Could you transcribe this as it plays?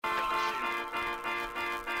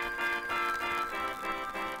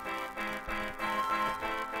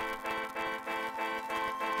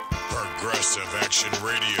Progressive Action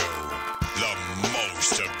Radio, the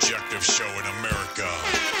most objective show in America.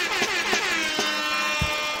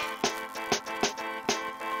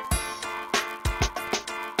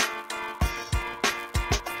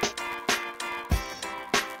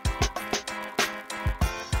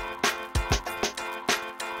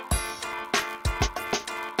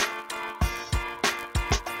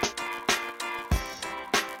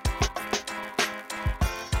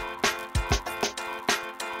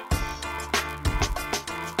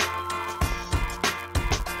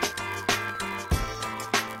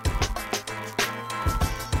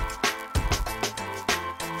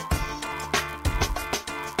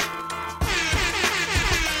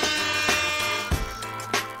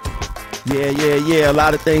 Yeah, a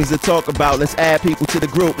lot of things to talk about. Let's add people to the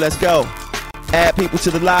group. Let's go. Add people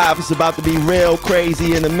to the live. It's about to be real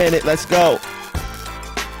crazy in a minute. Let's go.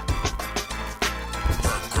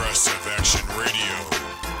 Progressive Action Radio,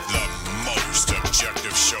 the most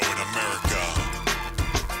objective show in America.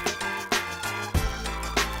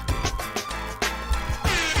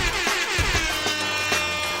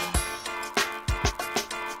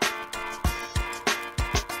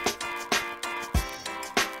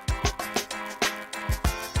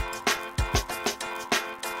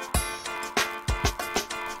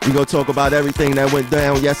 We're going to talk about everything that went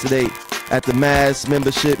down yesterday at the mass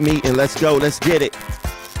membership meeting. Let's go. Let's get it.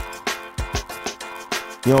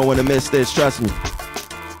 You don't want to miss this. Trust me.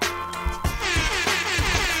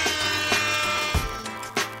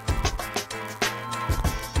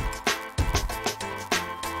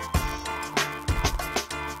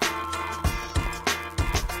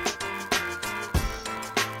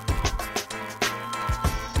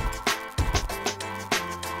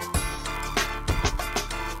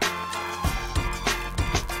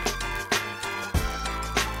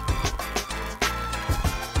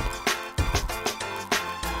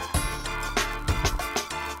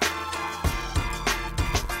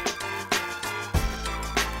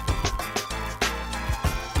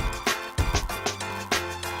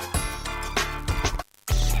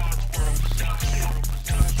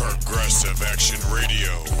 Progressive Action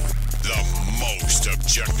Radio, the most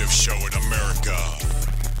objective show in America.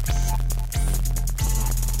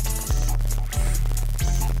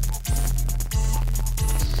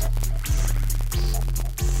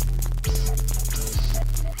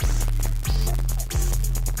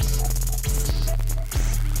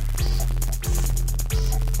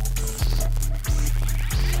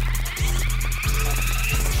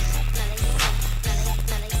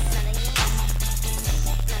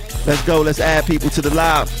 Let's go. Let's add people to the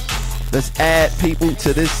live. Let's add people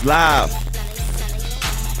to this live.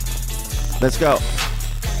 Let's go.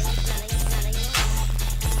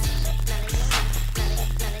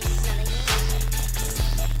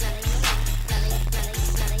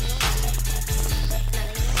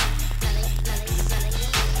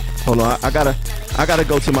 Hold on. I gotta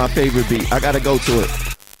go to my favorite beat. I gotta go to it.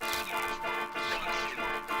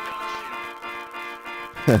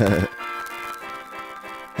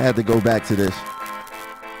 Had to go back to this.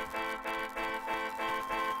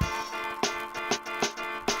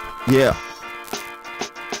 Yeah.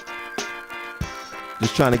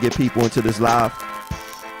 Just trying to get people into this live.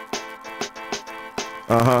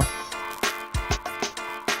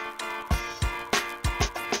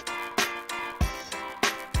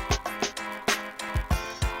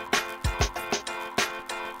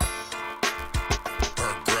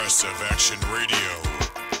 Progressive Action Radio,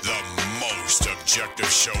 the most objective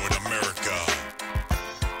show in America.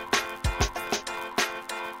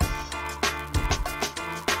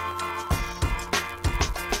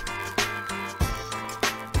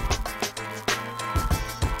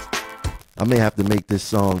 I may have to make this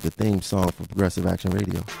song the theme song for Progressive Action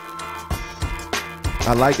Radio.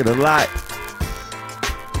 I like it a lot.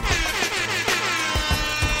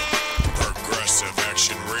 Progressive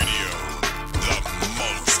Action Radio, the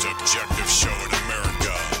most objective show in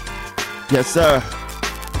America. Yes, sir.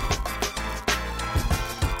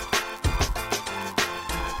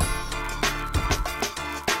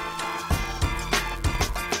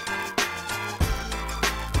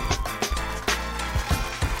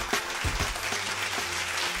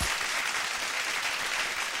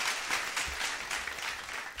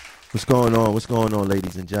 What's going on? What's going on,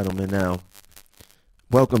 ladies and gentlemen? Now,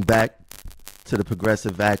 welcome back to the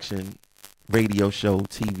Progressive Action radio show,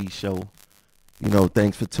 TV show. You know,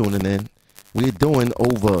 thanks for tuning in. We're doing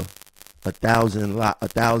over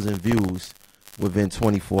 1,000 views within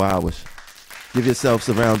 24 hours. Give yourselves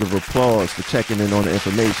a round of applause for checking in on the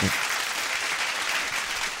information.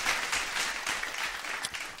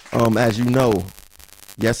 As you know,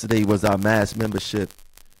 yesterday was our mass membership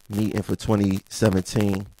meeting for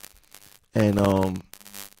 2017, and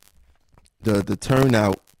the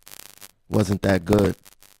turnout wasn't that good,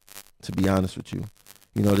 to be honest with you.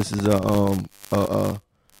 You know, this is a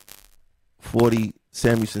 40.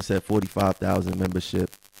 Samuelson said 45,000 membership.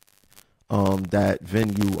 That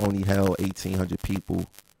venue only held 1,800 people,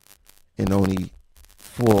 and only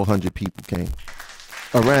 400 people came.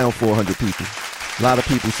 Around 400 people. A lot of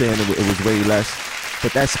people saying it was way less,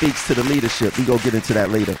 but that speaks to the leadership. We go get into that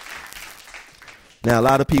later. Now, a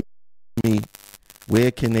lot of people ask me,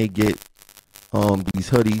 where can they get these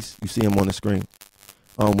hoodies? You see them on the screen.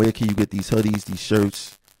 Where can you get these hoodies, these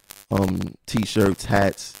shirts, t-shirts,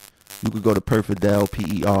 hats? You could go to Perfedel,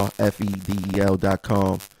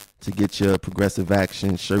 PERFEDEL.com to get your Progressive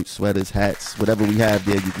Action shirts, sweaters, hats, whatever we have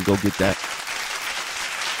there. You can go get that.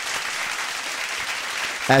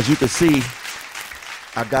 As you can see,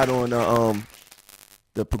 I got on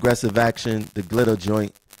the Progressive Action, the glitter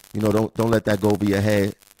joint. You know, don't let that go over your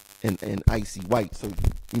head, and icy white. So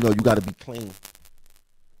you know you got to be clean.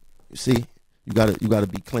 You see, you gotta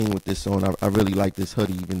be clean with this on. I really like this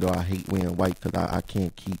hoodie, even though I hate wearing white because I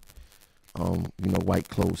can't keep white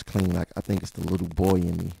clothes clean. Like, I think it's the little boy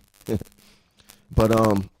in me. But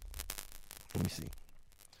let me see.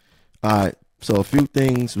 All right, so a few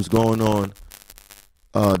things was going on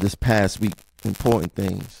this past week. Important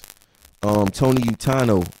things. Tony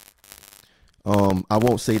Utano. I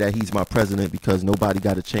won't say that he's my president because nobody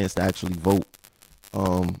got a chance to actually vote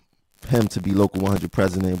him to be Local 100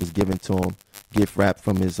 president. It was given to him, gift wrap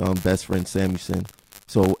from his best friend Samuelson.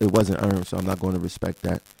 So it wasn't earned, so I'm not going to respect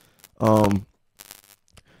that. Tony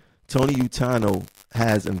Utano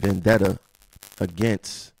has a vendetta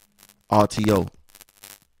against RTO.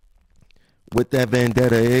 What that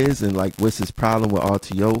vendetta is and like what's his problem with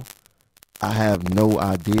RTO, I have no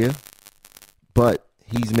idea. But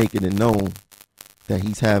he's making it known that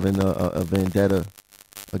he's having a vendetta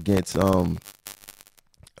against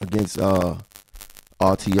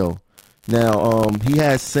RTO. Now he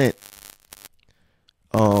has sent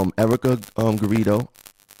Erica Garrido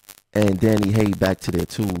and Danny Hay back to their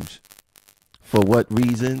tools. For what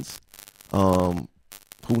reasons? Who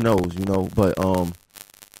knows, you know, but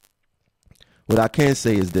what I can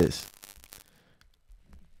say is this.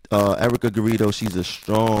 Erica Garrido, she's a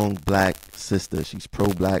strong black sister. She's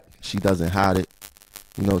pro-black. She doesn't hide it.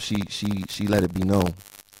 You know, she let it be known.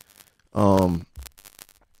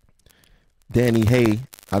 Danny Hay,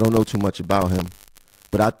 I don't know too much about him,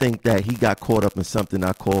 but I think that he got caught up in something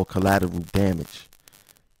I call collateral damage.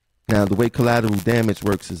 Now, the way collateral damage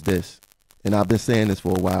works is this, and I've been saying this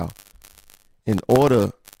for a while. In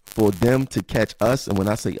order for them to catch us, and when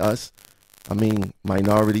I say us, I mean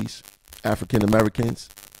minorities, African Americans,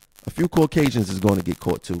 a few Caucasians is going to get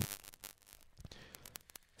caught too.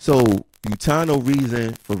 So Utano's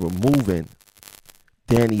reason for removing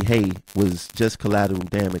Danny Hay was just collateral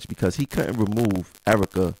damage because he couldn't remove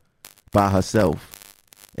Erica by herself,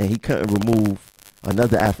 and he couldn't remove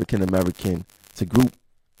another African American to group,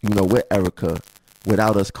 you know, with Erica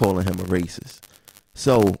without us calling him a racist.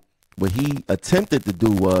 So what he attempted to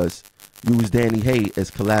do was use Danny Hay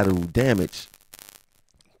as collateral damage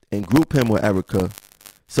and group him with Erica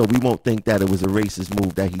so we won't think that it was a racist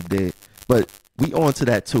move that he did. But we on to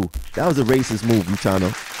that too. That was a racist move,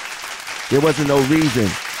 Utano. There wasn't no reason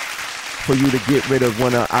for you to get rid of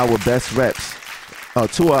one of our best reps,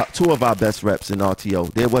 two of our best reps in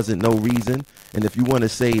RTO. There wasn't no reason. And if you want to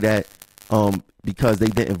say that because they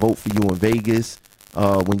didn't vote for you in Vegas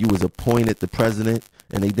when you was appointed the president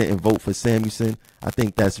and they didn't vote for Samuelson, I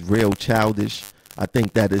think that's real childish. I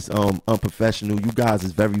think that is unprofessional. You guys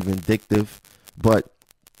is very vindictive, but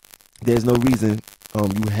there's no reason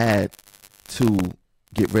you had to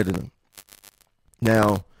get rid of them.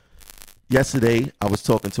 Now, yesterday, I was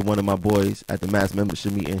talking to one of my boys at the mass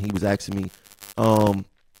membership meeting. He was asking me,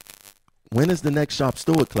 when is the next shop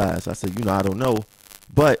steward class? I said, I don't know.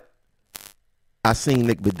 But I seen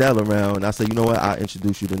Nick Bedell around. And I said, you know what? I'll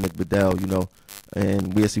introduce you to Nick Bedell,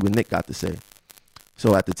 and we'll see what Nick got to say.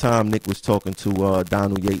 So at the time, Nick was talking to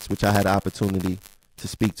Donald Yates, which I had the opportunity to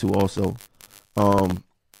speak to also.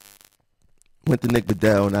 Went to Nick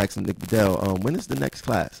Bedell and asked him, Nick Bedell, when is the next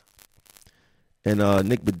class? And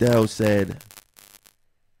Nick Bedell said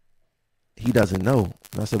he doesn't know.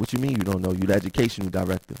 And I said, what you mean you don't know? You're the educational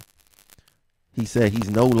director. He said he's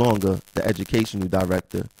no longer the educational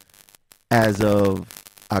director as of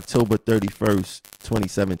October 31st,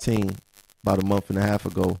 2017, about a month and a half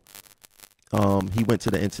ago. He went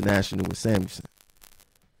to the International with Samuelson.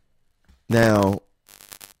 Now,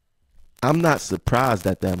 I'm not surprised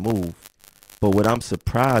at that move, but what I'm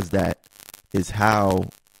surprised at is how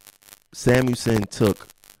Samuelson took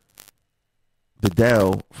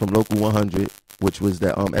Bedell from Local 100, which was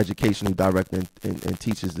the educational director and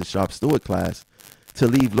teaches the Sharp Stewart class, to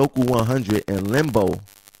leave Local 100 in limbo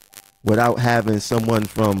without having someone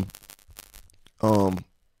from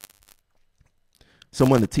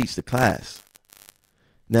someone to teach the class.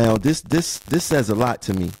 Now this says a lot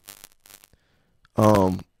to me.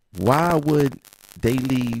 Why would they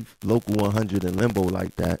leave Local 100 in limbo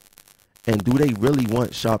like that? And do they really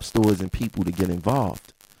want Sharp Stewards and people to get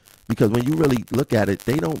involved? Because when you really look at it,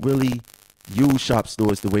 they don't really use Sharp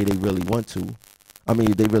Stewards the way they really want to. I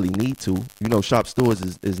mean, they really need to. You know, Sharp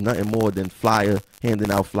Stewards is nothing more than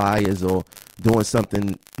handing out flyers or doing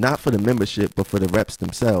something not for the membership, but for the reps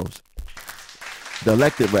themselves, the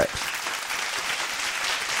elected reps.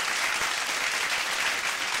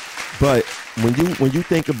 But when you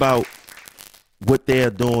think about what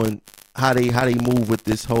they're doing, how they move with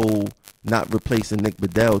this whole not replacing Nick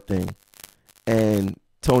Bedell thing, and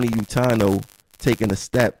Tony Utano taking a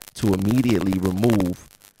step to immediately remove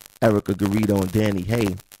Erica Garrido and Danny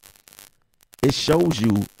Hay, it shows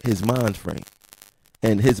you his mind frame.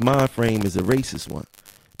 And his mind frame is a racist one.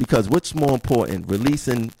 Because what's more important,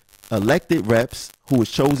 releasing elected reps who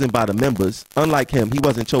was chosen by the members? Unlike him, he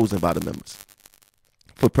wasn't chosen by the members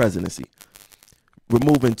for presidency.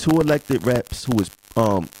 Removing 2 elected reps who was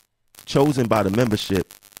chosen by the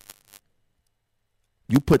membership.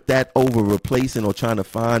 You put that over replacing or trying to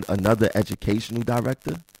find another educational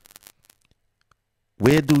director?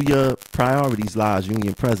 Where do your priorities lie as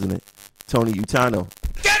union president, Tony Utano?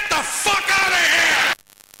 Get the fuck out of here!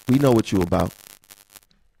 We know what you're about.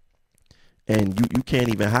 And you can't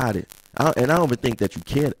even hide it. And I don't even think that you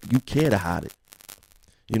care to hide it.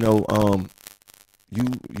 You know,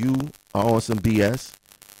 you are on some BS.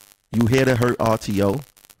 You here to hurt RTO.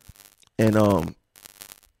 And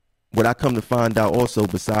what I come to find out also,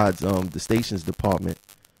 besides the stations department,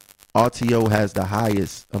 RTO has the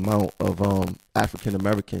highest amount of African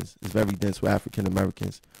Americans. It's very dense with African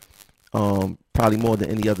Americans, probably more than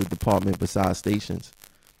any other department besides stations.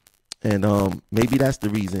 And maybe that's the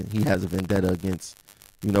reason he has a vendetta against,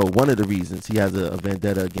 one of the reasons he has a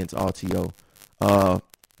vendetta against RTO.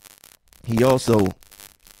 He also,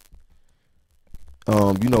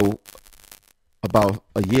 about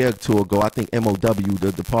a year or two ago, I think MOW,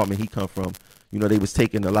 the department he come from, they was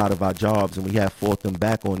taking a lot of our jobs, and we had fought them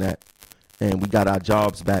back on that, and we got our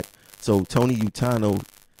jobs back. So Tony Utano,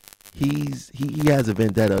 he has a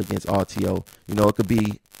vendetta against RTO. It could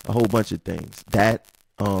be a whole bunch of things. That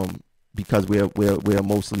because we're a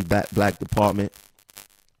mostly black department,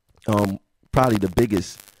 probably the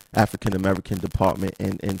biggest African American department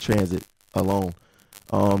in transit alone.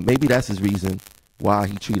 Maybe that's his reason why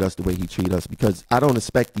he treat us the way he treat us, because I don't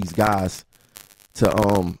expect these guys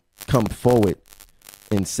to come forward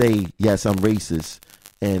and say, yes, I'm racist,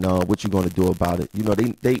 and what you going to do about it.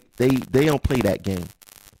 They don't play that game.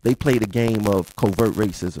 They play the game of covert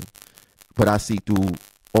racism, but I see through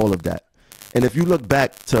all of that. And if you look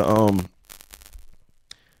back to,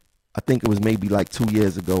 I think it was maybe like 2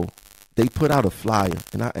 years ago, they put out a flyer,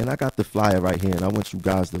 and I got the flyer right here, and I want you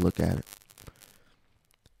guys to look at it.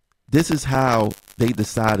 This is how they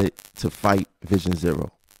decided to fight Vision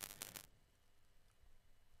Zero.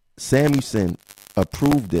 Samuelson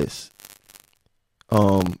approved this.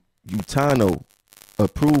 Utano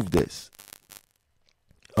approved this.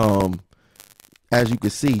 As you can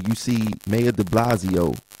see, Mayor de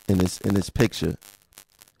Blasio in this picture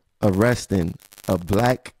arresting a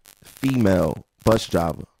black female bus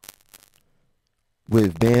driver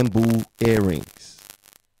with bamboo earrings.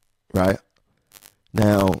 Right?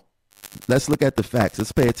 Now, let's look at the facts.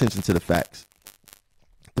 Let's pay attention to the facts.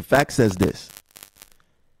 The fact says this.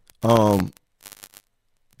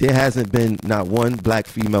 There hasn't been not one black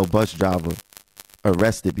female bus driver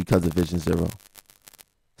arrested because of Vision Zero.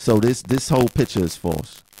 So this whole picture is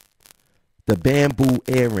false. The bamboo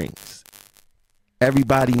earrings.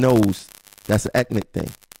 Everybody knows that's an ethnic thing.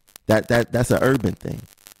 That's an urban thing.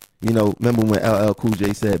 Remember when LL Cool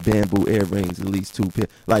J said bamboo earrings, at least 2 pairs.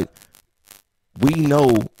 Like, we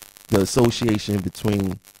know the association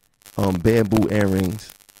between bamboo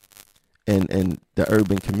earrings and the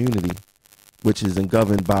urban community, which is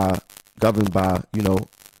governed by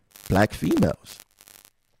black females.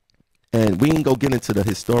 And we ain't go get into the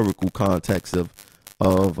historical context of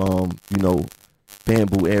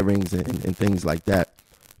bamboo earrings and things like that.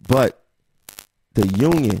 But the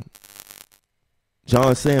union,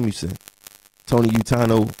 John Samuelson, Tony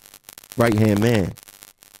Utano, right-hand man,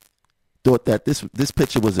 thought that this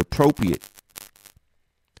picture was appropriate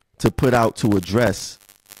to put out to address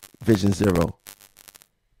Vision Zero.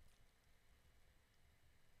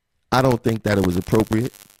 I don't think that it was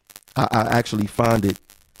appropriate. I actually find it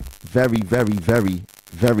very, very, very,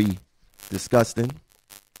 very disgusting.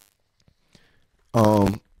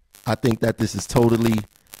 I think that this is totally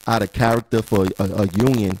out of character for a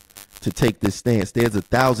union to take this stance. There's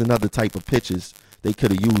 1,000 other type of pictures they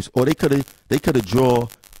could have used, or they could have draw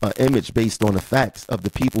an image based on the facts of the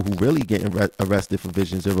people who really getting arrested for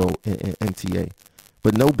Vision Zero and MTA.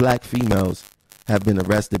 But no black females have been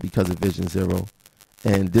arrested because of Vision Zero,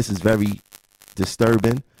 and this is very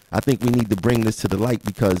disturbing. I think we need to bring this to the light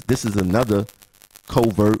because this is another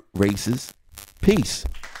covert racist piece.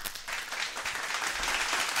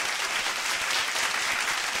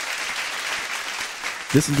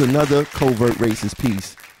 This is another covert racist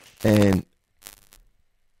piece, and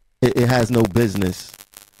it has no business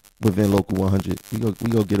within Local 100. We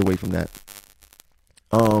go get away from that.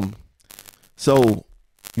 So,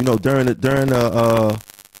 you know, during the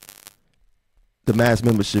mass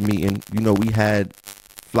membership meeting, you know, we had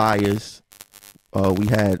flyers, we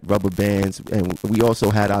had rubber bands, and we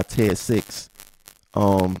also had our Tier 6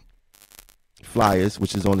 flyers,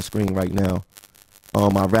 which is on the screen right now.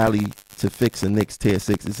 Our rally to fix a Knicks Tier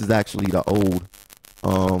 6. This is actually the old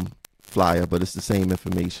flyer, but it's the same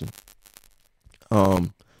information.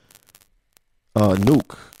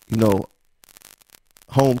 Nuke, you know,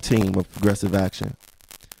 home team of Progressive Action,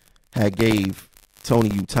 had gave Tony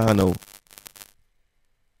Utano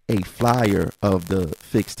a flyer of the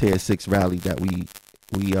fixed Tier 6 rally that we're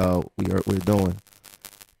doing,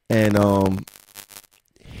 and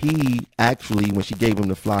he actually, when she gave him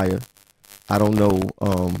the flyer, I don't know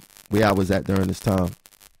where I was at during this time,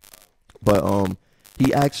 but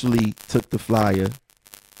he actually took the flyer,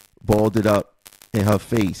 balled it up in her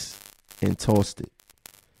face, and tossed it,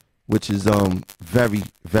 which is very,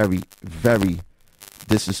 very, very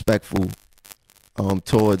disrespectful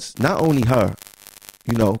towards not only her,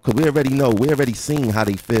 you know, because we already seen how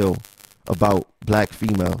they feel about black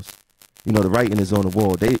females. You know, the writing is on the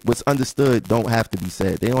wall. What's understood don't have to be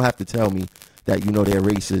said. They don't have to tell me that, you know, they're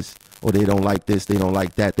racist or they don't like this, they don't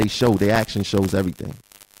like that. Their action shows everything.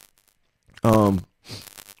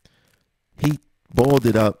 He balled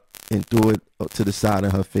it up and threw it to the side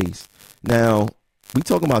of her face. Now, we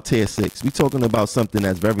talking about Tier 6. We talking about something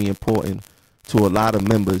that's very important to a lot of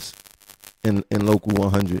members in Local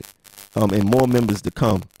 100, and more members to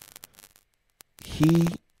come. He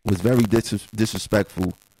was very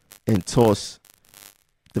disrespectful and tossed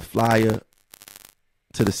the flyer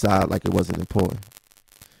to the side like it wasn't important.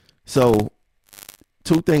 So,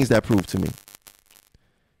 two things that prove to me.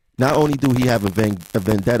 Not only do he have a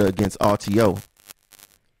vendetta against RTO,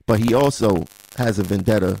 but he also has a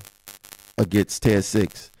vendetta against Tier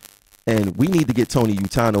 6. And we need to get Tony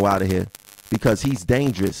Utano out of here because he's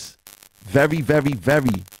dangerous. Very, very,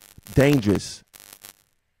 very dangerous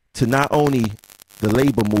to not only the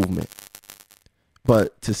labor movement,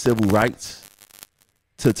 but to civil rights,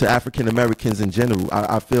 to African Americans in general.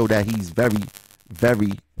 I feel that he's very,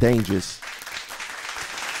 very dangerous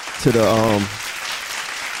to the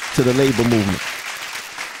labor movement.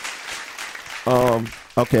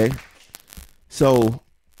 Okay. So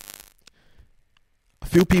a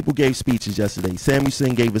few people gave speeches yesterday.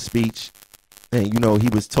 Samuelson gave a speech, and, you know, he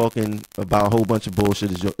was talking about a whole bunch of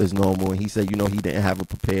bullshit as normal. And he said, you know, he didn't have a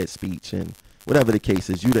prepared speech, and whatever the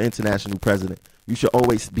case is, you're the international president. You should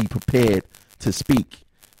always be prepared to speak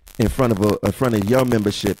in front of your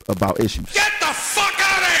membership about issues. Get the fuck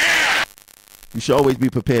out of here! You should always be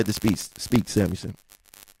prepared to speak, Samuelson.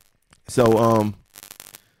 So,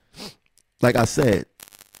 like I said,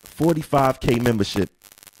 45K membership,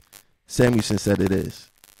 Samuelson said it is.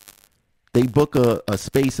 They book a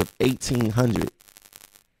space of 1,800,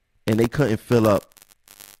 and they couldn't fill up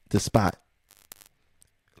the spot.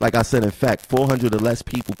 Like I said, in fact, 400 or less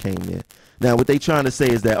people came there. Now, what they trying to say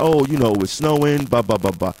is that, oh, you know, it was snowing, blah, blah,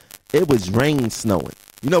 blah, blah. It was rain snowing.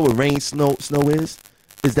 You know what rain snow is?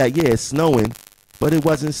 Is that, yeah, it's snowing, but it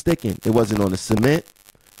wasn't sticking. It wasn't on the cement.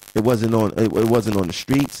 It wasn't on the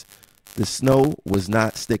streets. The snow was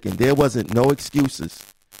not sticking. There wasn't no excuses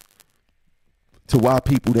to why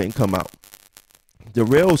people didn't come out. The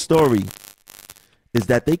real story is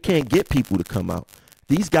that they can't get people to come out.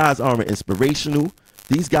 These guys aren't inspirational.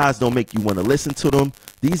 These guys don't make you want to listen to them.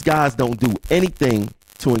 These guys don't do anything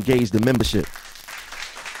to engage the membership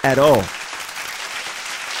at all.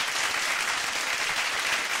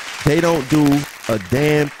 They don't do a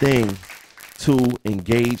damn thing to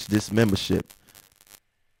engage this membership.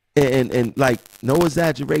 And like, no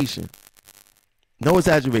exaggeration. No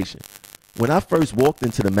exaggeration. When I first walked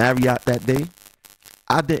into the Marriott that day,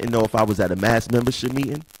 I didn't know if I was at a mass membership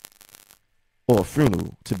meeting or a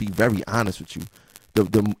funeral, to be very honest with you.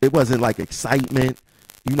 It wasn't like excitement.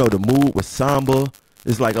 the mood was somber.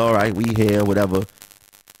 It's like, all right, we here, whatever.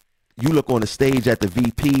 You look on the stage at the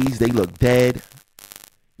VPs, they look dead.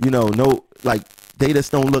 They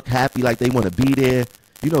just don't look happy, like they want to be there.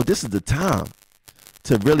 This is the time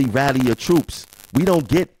to really rally your troops. We don't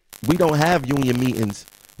have union meetings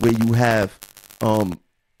where you have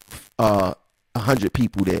 100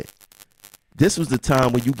 people there. This was the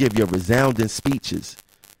time when you give your resounding speeches.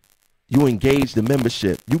 You engage the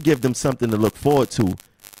membership. You give them something to look forward to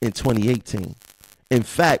in 2018. In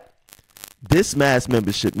fact, this mass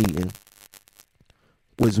membership meeting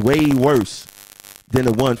was way worse than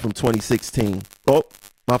the one from 2016. Oh,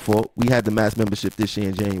 my fault. We had the mass membership this year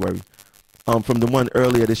in January. From the one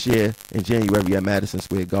earlier this year in January at Madison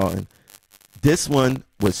Square Garden. This one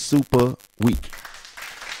was super weak.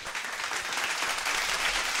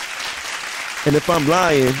 And if I'm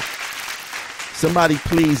lying, somebody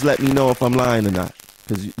please let me know if I'm lying or not,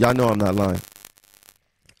 because y'all know I'm not lying.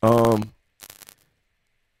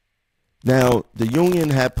 Now, the union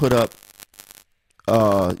had put up,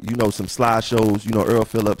 some slideshows. Earl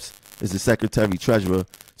Phillips is the secretary treasurer.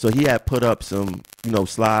 So he had put up some,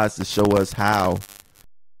 slides to show us how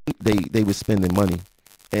they were spending money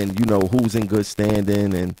and, who's in good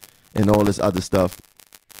standing and all this other stuff.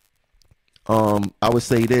 I would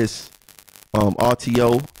say this,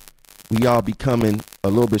 RTO, we are becoming a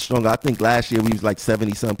little bit stronger. I think last year we was like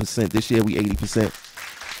 70-some%. This year we 80%.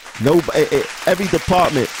 Every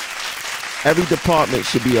department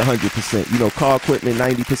should be 100%. Car equipment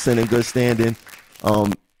 90% in good standing.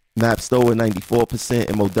 MAPSTO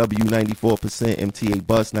 94%, MOW 94%, MTA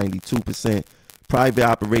bus 92%, private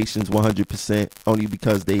operations 100%, only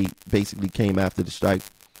because they basically came after the strike.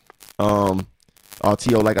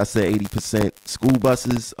 RTO, like I said, 80%. School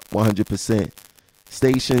buses 100%.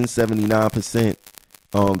 Stations 79%.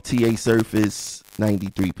 TA surface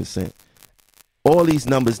 93%. All these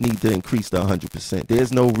numbers need to increase to 100%.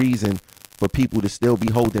 There's no reason for people to still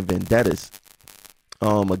be holding vendettas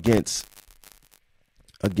against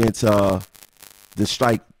the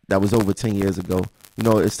strike that was over 10 years ago.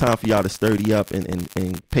 It's time for y'all to sturdy up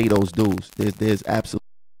and pay those dues. There's absolutely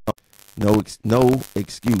no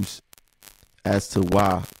excuse as to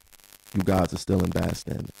why you guys are still in bad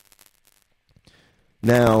standing.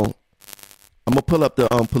 Now, I'm going to pull up the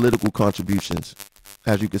political contributions,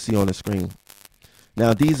 as you can see on the screen.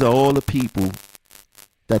 Now, these are all the people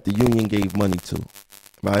that the union gave money to,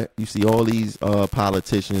 right? You see all these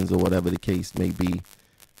politicians or whatever the case may be.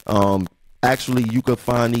 Actually, you could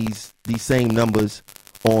find these same numbers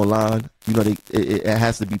online. It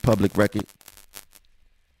has to be public record.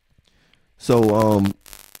 So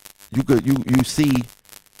you see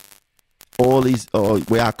all these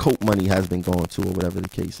where our coat money has been going to, or whatever the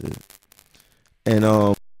case is. And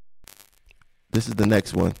this is the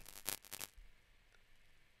next one.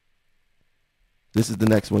 This is the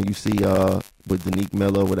next one you see with Danique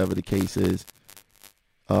Miller, whatever the case is.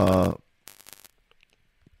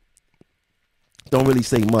 Don't really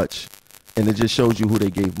say much, and it just shows you who they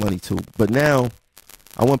gave money to. But now,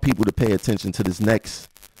 I want people to pay attention to this next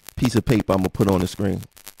piece of paper I'm going to put on the screen.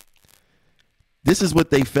 This is what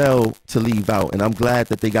they failed to leave out, and I'm glad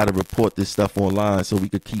that they got to report this stuff online so we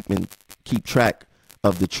could keep track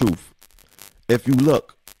of the truth. If you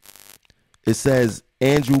look, it says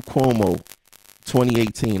Andrew Cuomo,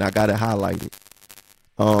 2018. I got it highlighted.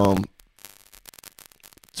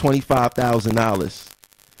 $25,000.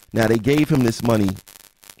 Now, they gave him this money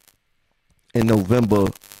in November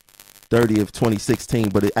 30th, 2016,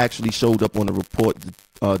 but it actually showed up on the report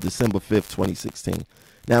December 5th, 2016.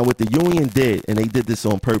 Now, what the union did, and they did this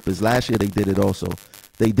on purpose, last year they did it also,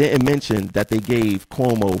 they didn't mention that they gave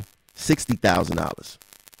Cuomo $60,000.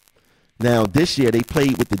 Now, this year they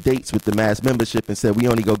played with the dates with the mass membership and said we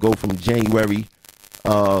only gonna go from January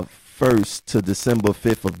 1st to December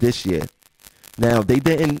 5th of this year. Now, they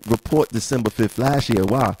didn't report December 5th last year.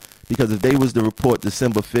 Why? Because if they was to report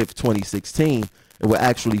December 5th, 2016, it would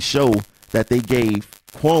actually show that they gave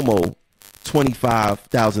Cuomo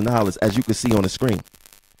 $25,000, as you can see on the screen.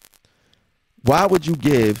 Why would you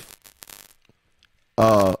give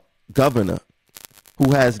a governor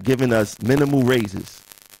who has given us minimal raises,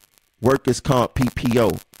 workers' comp,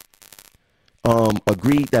 PPO,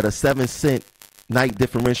 agreed that a 7-cent night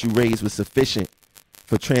differential raise was sufficient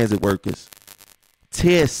for transit workers?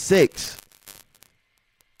 Tier 6,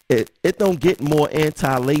 it don't get more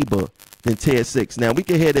anti-labor than Tier 6. Now, we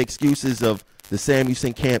can hear the excuses of the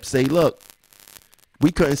Samuelson camp say, look,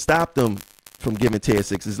 we couldn't stop them from giving Tier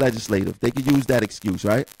 6. It's legislative. They could use that excuse,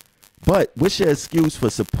 right? But what's your excuse for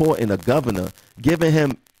supporting a governor, giving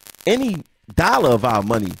him any dollar of our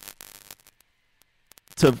money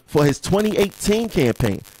for his 2018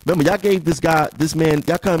 campaign. Remember, y'all gave this man,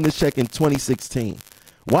 y'all cut him this check in 2016.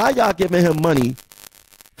 Why y'all giving him money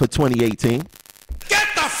for 2018? Get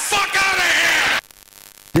the fuck out of here!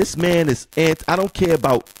 This man is I don't care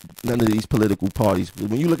about none of these political parties.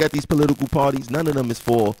 When you look at these political parties, none of them is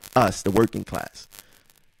for us, the working class.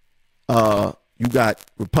 You got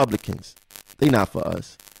Republicans. They not for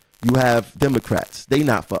us. You have Democrats. They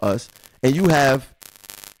not for us. And you have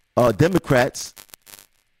Democrats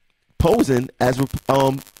posing as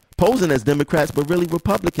Democrats, but really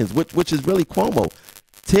Republicans, which is really Cuomo.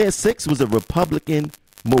 Tier 6 was a Republican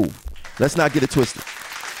move. Let's not get it twisted.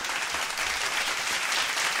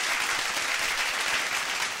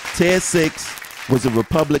 Tier 6 was a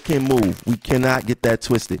Republican move. We cannot get that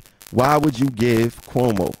twisted. Why would you give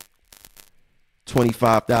Cuomo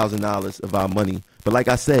 $25,000 of our money? But like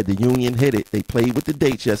I said, the union hid it. They played with the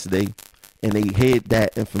dates yesterday, and they hid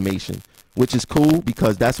that information, which is cool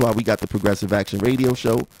because that's why we got the Progressive Action Radio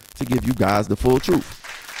Show, to give you guys the full truth.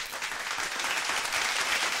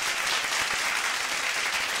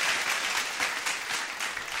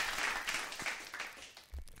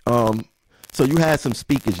 So you had some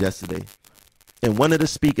speakers yesterday, and one of the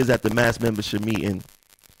speakers at the mass membership meeting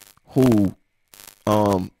who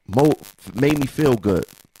made me feel good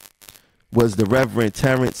was the Reverend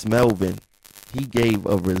Terrence Melvin. He gave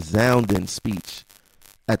a resounding speech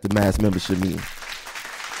at the mass membership meeting.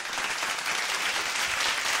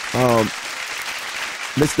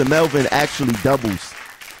 Mr. Melvin actually doubles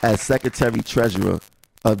as Secretary Treasurer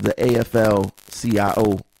of the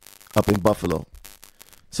AFL-CIO up in Buffalo.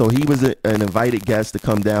 So he was an invited guest to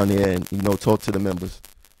come down there and, talk to the members.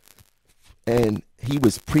 And he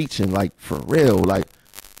was preaching like for real, like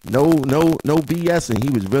no BS, and he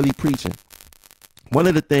was really preaching. One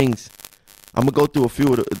of the things, I'm gonna go through a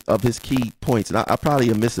few of his key points, and I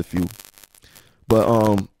probably miss a few,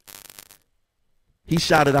 but he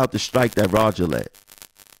shouted out the strike that Roger led.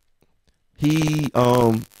 He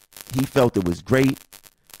felt it was great.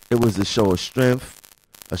 It was a show of strength,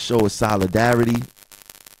 a show of solidarity,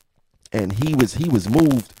 and he was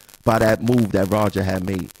moved by that move that Roger had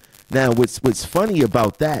made. Now, what's funny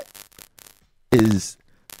about that is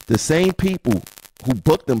the same people who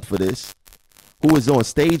booked him for this, who was on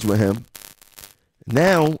stage with him,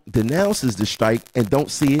 now denounces the strike and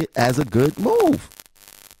don't see it as a good move.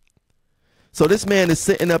 So this man is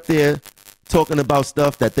sitting up there talking about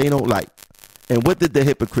stuff that they don't like. And what did the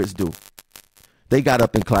hypocrites do? They got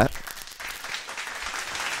up and clapped.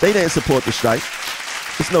 They didn't support the strike.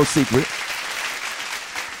 It's no secret.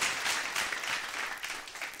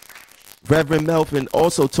 Reverend Melvin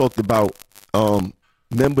also talked about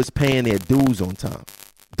members paying their dues on time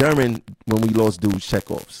during when we lost dues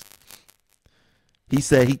checkoffs. He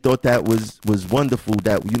said he thought that was wonderful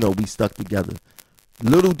that we stuck together.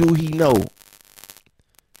 Little do he know,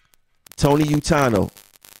 Tony Utano,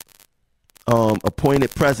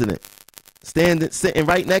 appointed president, sitting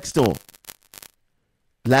right next to him,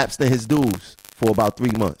 lapsed in his dues for about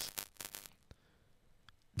 3 months.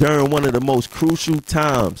 During one of the most crucial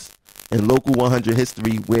times in Local 100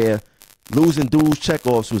 history, where losing dues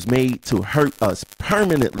checkoffs was made to hurt us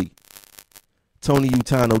permanently, Tony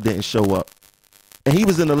Utano didn't show up. And he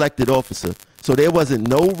was an elected officer, so there wasn't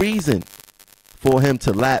no reason for him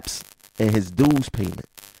to lapse in his dues payment.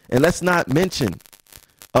 And let's not mention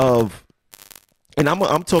and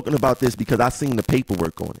I'm talking about this because I seen the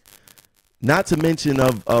paperwork on it. Not to mention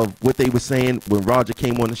of what they were saying when Roger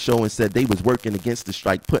came on the show and said they was working against the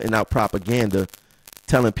strike, putting out propaganda,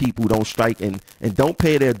 telling people don't strike and don't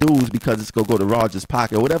pay their dues because it's going to go to Roger's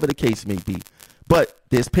pocket, or whatever the case may be. But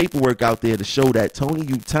there's paperwork out there to show that Tony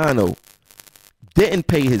Utano didn't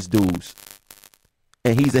pay his dues,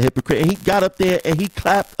 and he's a hypocrite. And he got up there and he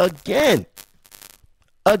clapped again.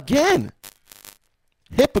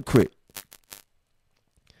 Hypocrite.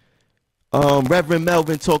 Reverend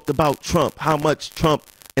Melvin talked about Trump, how much Trump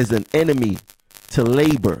is an enemy to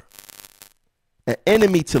labor. An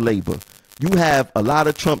enemy to labor. You have a lot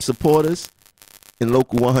of Trump supporters in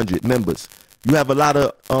Local 100 members. You have a lot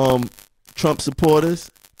of Trump supporters,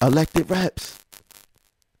 elected reps,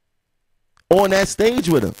 on that stage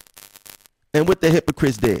with him. And what the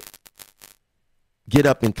hypocrites did, get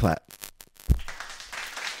up and clap.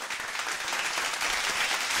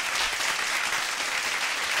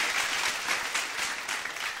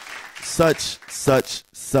 Such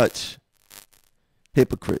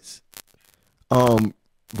hypocrites.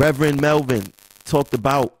 Reverend Melvin talked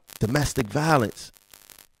about domestic violence.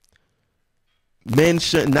 Men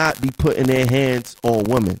should not be putting their hands on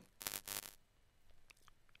women.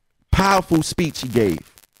 Powerful speech he gave.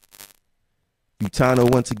 Utano,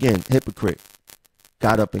 once again, hypocrite.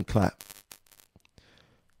 got up and clapped.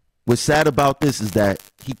 What's sad about this is that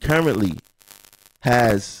he currently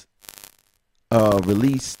has a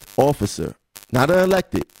released officer, not an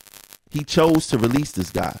elected. He chose to release this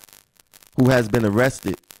guy who has been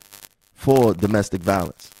arrested for domestic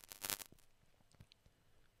violence.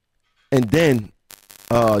 And then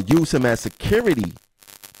use him as security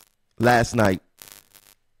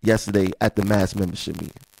yesterday at the mass membership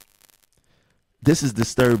meeting. This is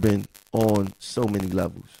disturbing on so many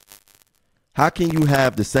levels. How can you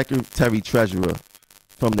have the secretary treasurer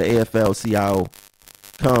from the AFL-CIO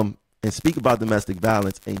come and speak about domestic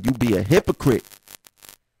violence and you be a hypocrite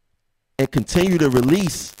and continue to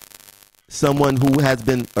release someone who has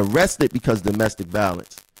been arrested because of domestic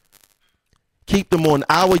violence? Keep them on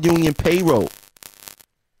our union payroll.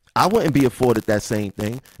 I wouldn't be afforded that same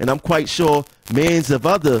thing. And I'm quite sure millions of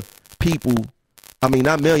other people, I mean,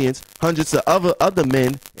 not millions, hundreds of other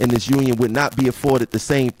men in this union would not be afforded the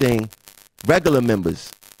same thing, regular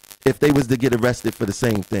members, if they was to get arrested for the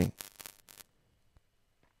same thing.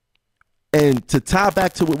 And to tie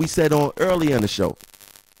back to what we said on earlier in the show,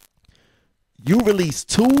 you released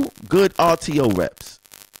 2 good RTO reps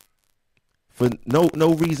for no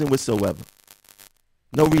reason whatsoever.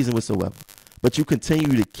 No reason whatsoever. But you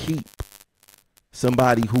continue to keep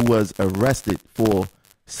somebody who was arrested for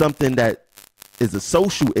something that is a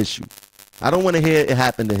social issue. I don't want to hear it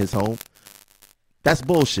happened in his home. That's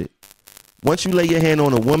bullshit. Once you lay your hand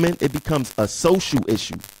on a woman, it becomes a social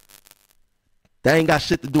issue. That ain't got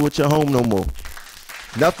shit to do with your home no more.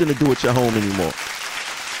 Nothing to do with your home anymore.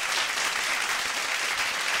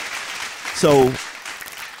 So,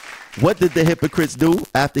 what did the hypocrites do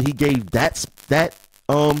after he gave that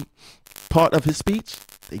part of his speech?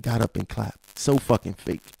 They got up and clapped. So fucking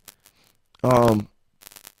fake. I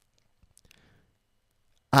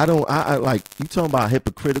like, you talking about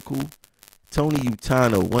hypocritical. Tony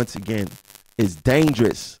Utano, once again, is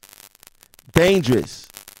dangerous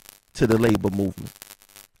to the labor movement.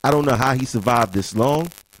 I don't know how he survived this long,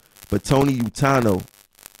 but Tony Utano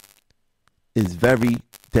is very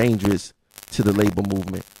dangerous to the labor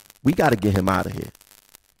movement. We got to get him out of here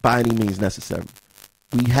by any means necessary.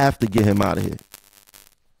 We have to get him out of here.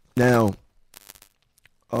 Now,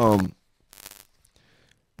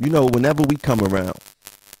 whenever we come around,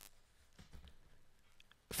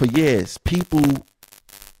 for years, people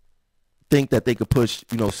think that they could push,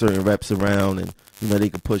 certain reps around and, they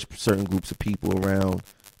could push certain groups of people around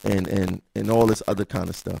and all this other kind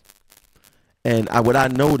of stuff. And what I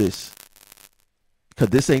noticed, because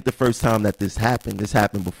this ain't the first time that this happened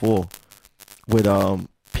before with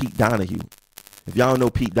Pete Donahue. If y'all know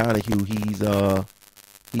Pete Donahue, he's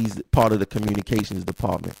part of the communications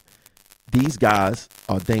department. These guys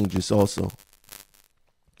are dangerous also.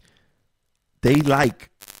 They like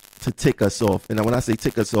to tick us off. And when I say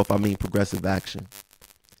tick us off, I mean progressive action.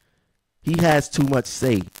 He has too much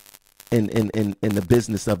say in the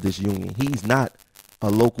business of this union. He's not a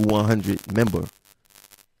local 100 member.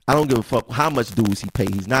 I don't give a fuck how much dues he pay.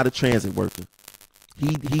 He's not a transit worker.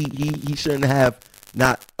 He shouldn't have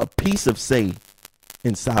not a piece of say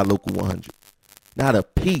inside local 100. Not a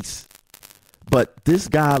piece. But this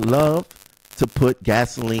guy loved to put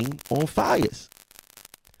gasoline on fires.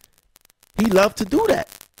 He loved to do that.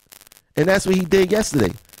 And that's what he did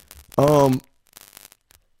yesterday.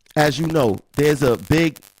 As you know, there's a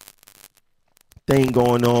big thing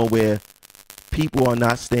going on where people are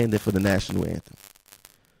not standing for the national anthem.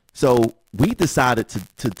 So we decided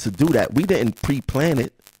to do that. We didn't pre-plan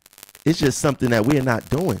it. It's just something that we're not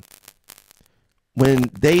doing.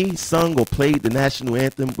 When they sung or played the national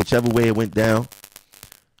anthem, whichever way it went down,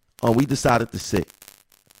 we decided to sit.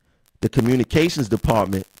 The communications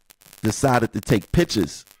department decided to take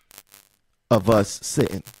pictures of us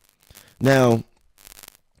sitting. Now,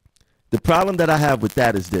 the problem that I have with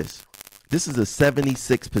that is this. This is a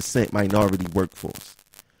 76% minority workforce.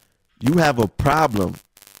 You have a problem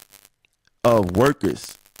of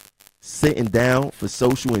workers sitting down for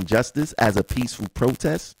social injustice as a peaceful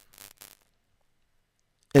protest.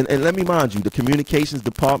 And let me mind you, the communications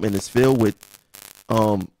department is filled with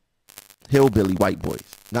hillbilly white boys.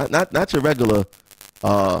 Not your regular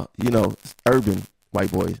urban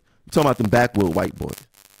white boys. I'm talking about them backwood white boys.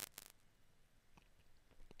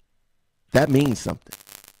 That means something.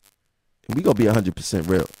 And we gonna be 100%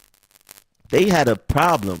 real. They had a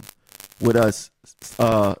problem with us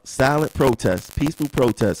silent protests, peaceful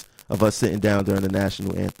protests of us sitting down during the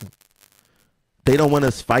national anthem. They don't want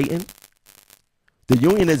us fighting. The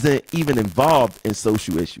union isn't even involved in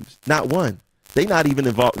social issues. Not one. They not even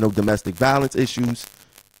involved in no domestic violence issues,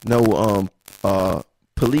 no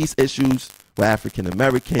police issues with African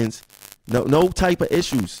Americans, No type of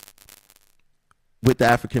issues with the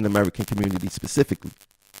African American community specifically.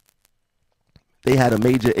 They had a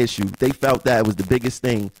major issue. They felt that it was the biggest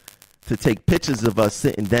thing to take pictures of us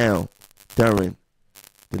sitting down during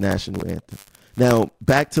the national anthem. Now,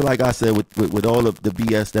 back to, like I said, with all of the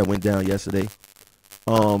BS that went down yesterday.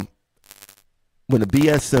 When the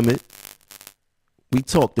BS summit, we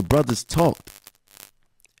talked, the brothers talked.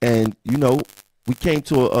 And, you know, we came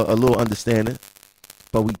to a little understanding,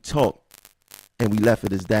 but we talked and we left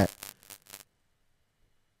it as that.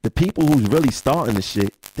 The people who's really starting the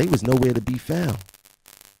shit, they was nowhere to be found.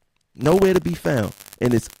 Nowhere to be found.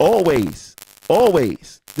 And it's always,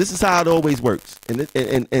 this is how it always works. And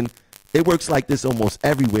it works like this almost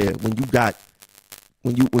everywhere when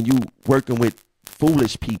you working with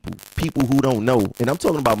foolish people who don't know. And I'm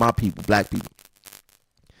talking about my people, black people.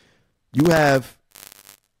 You have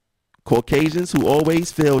Caucasians who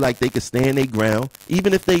always feel like they can stand their ground,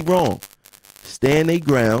 even if they wrong. Stand their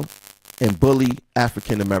ground and bully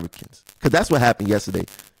African Americans. Because that's what happened yesterday.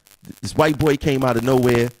 This white boy came out of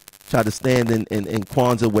nowhere, tried to stand in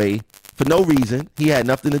Kwanzaa way for no reason. He had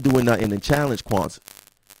nothing to do with nothing and challenged Kwanzaa.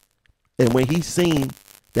 And when he seen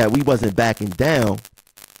that we wasn't backing down,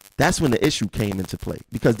 that's when the issue came into play.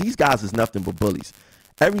 Because these guys is nothing but bullies.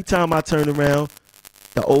 Every time I turn around,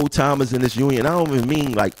 the old timers in this union, I don't even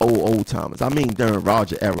mean like old timers. I mean during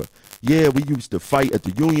Roger era. Yeah, we used to fight at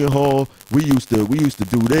the Union Hall. We used to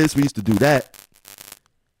do this. We used to do that.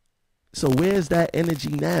 So where's that energy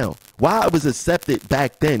now? Why it was accepted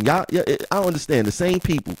back then? I don't understand. The same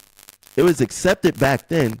people. It was accepted back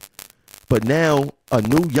then, but now a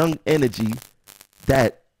new young energy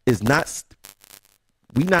that is not.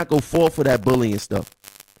 We not go fall for that bullying stuff.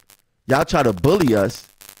 Y'all try to bully us,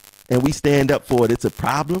 and we stand up for it. It's a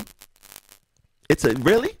problem.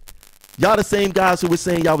 Really? Y'all the same guys who were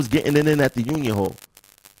saying y'all was getting it in at the Union Hall.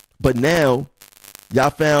 But now, y'all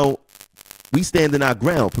found we standing our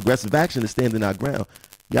ground. Progressive Action is standing our ground.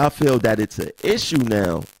 Y'all feel that it's an issue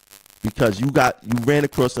now because you ran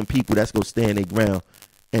across some people that's going to stand their ground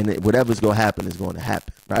and whatever's going to happen is going to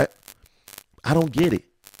happen, right? I don't get it.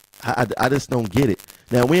 I just don't get it.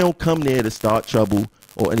 Now, we don't come there to start trouble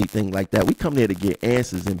or anything like that. We come there to get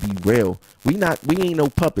answers and be real. We ain't no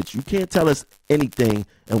puppets. You can't tell us anything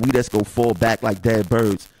and we just go fall back like dead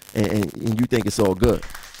birds and you think it's all good.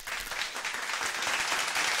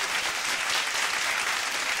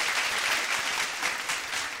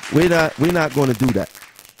 We're not going to do that.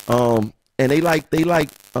 And they like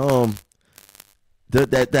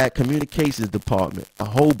that communications department, a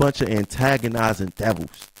whole bunch of antagonizing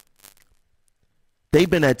devils. They've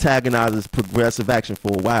been antagonizing Progressive Action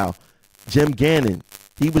for a while. Jim Gannon,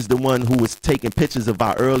 he was the one who was taking pictures of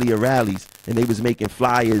our earlier rallies, and they was making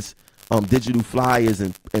flyers, digital flyers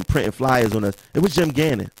and printing flyers on us. It was Jim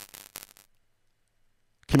Gannon.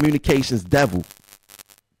 Communications devil.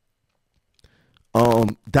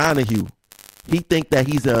 Donahue, he think that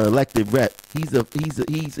he's an elected rep. He's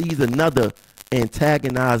another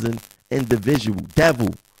antagonizing individual,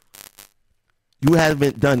 devil. You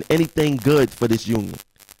haven't done anything good for this union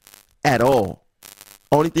at all.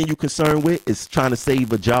 Only thing you're concerned with is trying to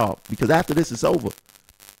save a job because after this it's over.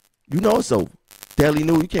 You know it's over. Daily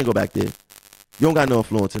News, you can't go back there. You don't got no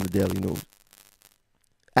influence in the Daily News.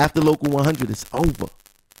 After Local 100, it's over.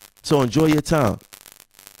 So enjoy your time.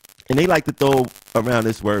 And they like to throw around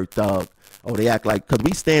this word thug. Oh, they act like, because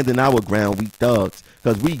we stand in our ground, we thugs.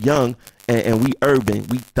 Because we young and we urban,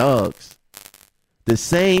 we thugs. The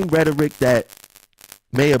same rhetoric that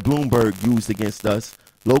Mayor Bloomberg used against us,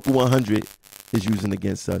 Local 100 is using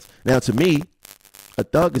against us. Now, to me, a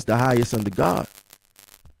thug is the highest under God.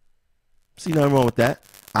 See nothing wrong with that.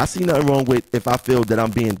 I see nothing wrong with if I feel that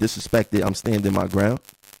I'm being disrespected, I'm standing my ground.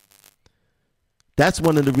 That's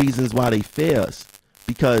one of the reasons why they fear us,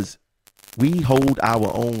 because we hold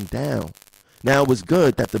our own down. Now, it was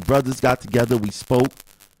good that the brothers got together, we spoke,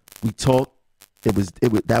 we talked,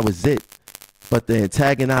 that was it. But the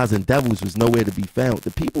antagonizing devils was nowhere to be found.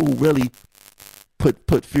 The people who really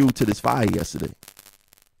put fuel to this fire yesterday.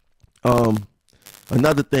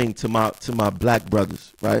 Another thing to my black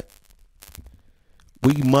brothers, right?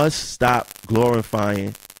 We must stop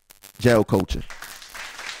glorifying jail culture.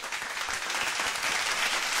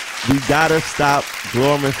 We gotta stop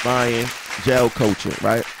glorifying jail culture,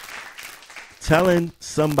 right? Telling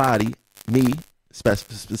somebody, me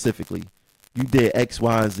specifically, you did X,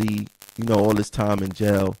 Y, and Z, you know, all this time in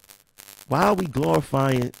jail. Why are we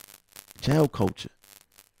glorifying jail culture?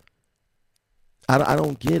 I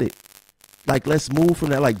don't get it. Like, let's move from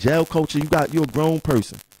that. Like, jail culture, you're a grown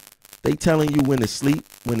person. They telling you when to sleep,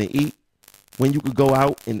 when to eat, when you could go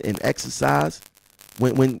out and exercise,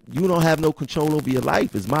 When you don't have no control over your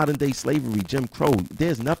life, it's modern day slavery, Jim Crow.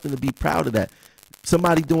 There's nothing to be proud of that.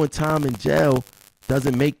 Somebody doing time in jail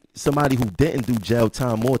doesn't make somebody who didn't do jail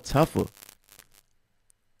time more tougher.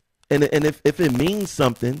 And if it means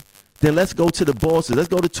something, then let's go to the bosses. Let's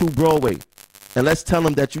go to 2 Broadway. And let's tell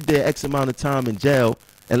them that you did X amount of time in jail.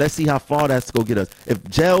 And let's see how far that's going to get us. If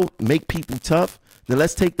jail make people tough, then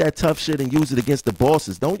let's take that tough shit and use it against the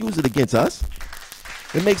bosses. Don't use it against us.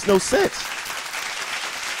 It makes no sense.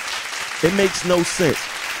 It makes no sense.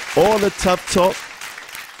 All the tough talk.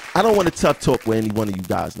 I don't want to tough talk with any one of you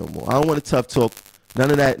guys no more. I don't want to tough talk.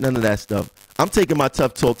 None of that stuff. I'm taking my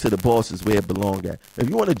tough talk to the bosses where it belongs at. If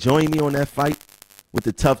you want to join me on that fight with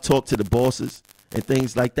the tough talk to the bosses and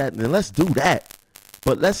things like that, then let's do that.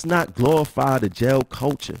 But let's not glorify the jail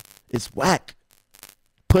culture. It's whack.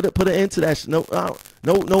 Put an end to that.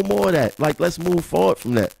 No more of that. Like, let's move forward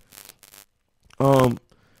from that.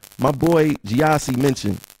 My boy Giassi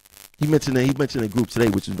mentioned the group today,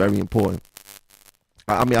 which is very important.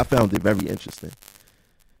 I found it very interesting.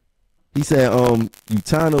 He said,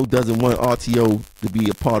 Utano doesn't want RTO to be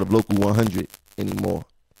a part of Local 100 anymore.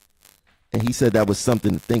 And he said that was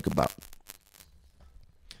something to think about.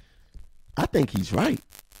 I think he's right.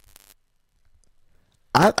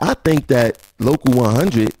 I think that Local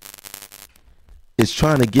 100 is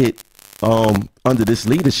trying to get, under this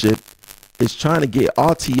leadership, is trying to get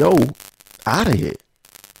RTO out of here.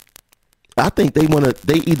 I think they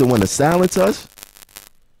either want to silence us,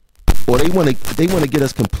 or they want to get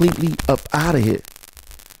us completely up out of here.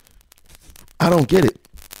 I don't get it.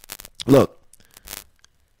 Look,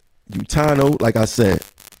 Utano, like I said,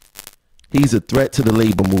 he's a threat to the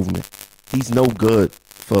labor movement. He's no good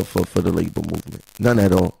for the labor movement. None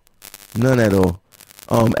at all.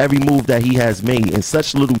 Every move that he has made in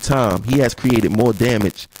such little time, he has created more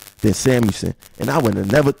damage than Samuelson. And I would have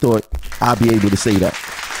never thought I'd be able to say that.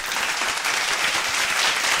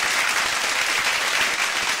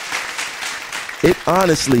 It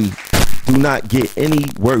honestly do not get any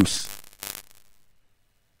worse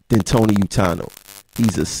than Tony Utano.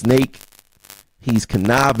 He's a snake. He's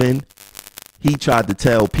conniving. He tried to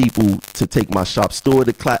tell people to take my shop steward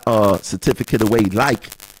certificate away, like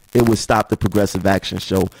it would stop the Progressive Action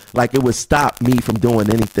Show, like it would stop me from doing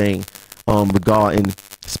anything regarding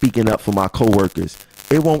speaking up for my coworkers.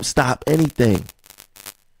 It won't stop anything.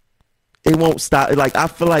 It won't stop. Like, I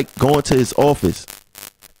feel like going to his office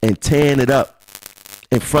and tearing it up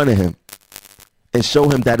in front of him and show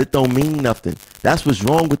him that it don't mean nothing. That's what's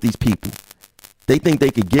wrong with these people. They think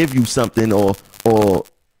they could give you something or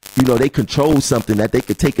they control something that they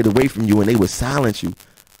could take it away from you and they would silence you.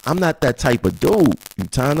 I'm not that type of dude,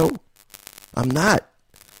 Utano. I'm not.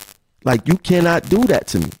 Like, you cannot do that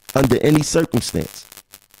to me under any circumstance.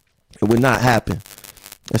 It would not happen.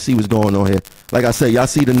 Let's see what's going on here. Like I said, y'all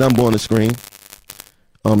see the number on the screen.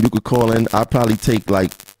 You could call in. I'll probably take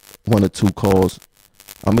like 1 or 2 calls.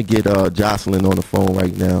 I'm going to get Jocelyn on the phone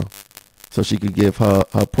right now so she could give her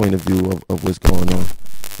point of view of what's going on.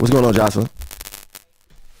 What's going on, Jocelyn?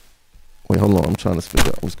 Wait, hold on. I'm trying to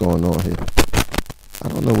figure out what's going on here. I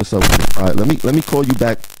don't know what's up with it. All right, let me call you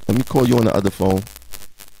back. Let me call you on the other phone.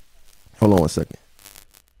 Hold on 1 second.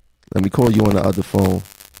 Let me call you on the other phone.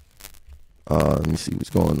 Let me see what's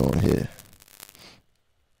going on here.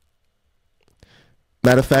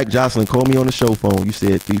 Matter of fact, Jocelyn, call me on the show phone. You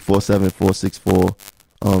said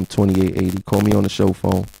 347-464-2880. Call me on the show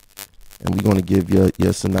phone, and we're gonna give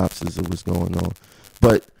your synopsis of what's going on.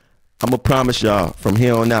 But I'm gonna promise y'all from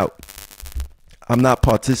here on out, I'm not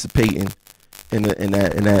participating in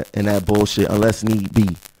that bullshit unless need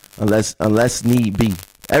be. Unless need be.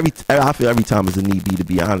 I feel every time is a need be, to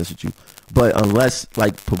be honest with you. But unless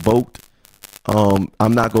like provoked, I'm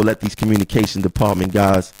not gonna let these communication department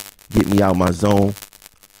guys get me out my zone.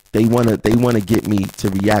 They wanna get me to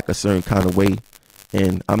react a certain kind of way,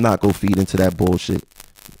 and I'm not gonna feed into that bullshit.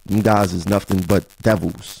 Them guys is nothing but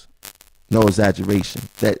devils. No exaggeration.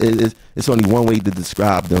 It's only one way to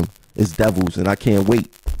describe them. It's devils, and I can't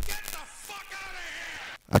wait.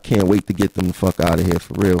 I can't wait to get them the fuck out of here,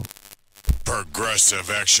 for real. Progressive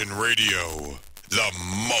Action Radio, the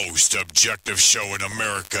most objective show in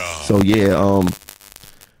America. So yeah,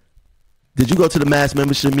 did you go to the mass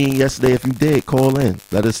membership meeting yesterday? If you did, call in.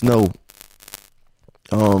 Let us know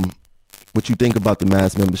what you think about the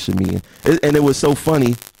mass membership meeting. And it was so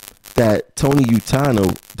funny that Tony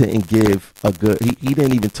Utano didn't give a good, he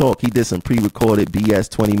didn't even talk. He did some pre-recorded BS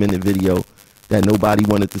 20-minute video that nobody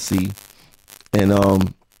wanted to see. And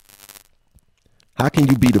how can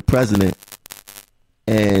you be the president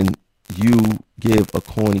and you give a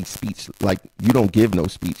corny speech? Like, you don't give no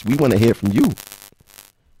speech. We want to hear from you.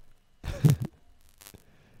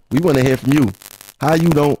 We want to hear from you. How you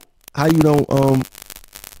don't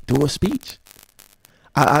do a speech?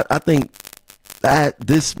 I think that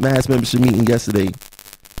this mass membership meeting yesterday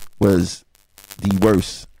was the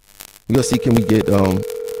worst. We're gonna see, can we get no,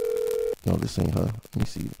 this ain't her. Let me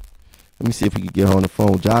see if we can get her on the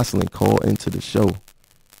phone. Jocelyn, call into the show.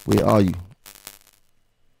 Where are you?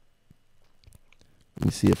 Let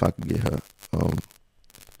me see if I can get her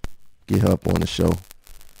up on the show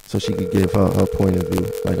so she could give her point of view.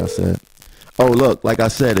 Like I said. Oh, look, like I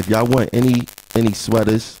said, if y'all want any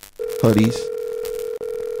sweaters, hoodies,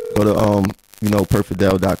 go to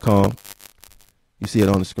perfidel.com. You see it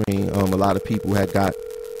on the screen. A lot of people had got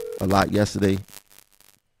a lot yesterday.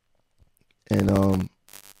 And I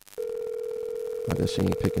guess she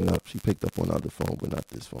ain't picking up. She picked up on the other phone, but not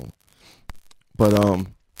this phone. But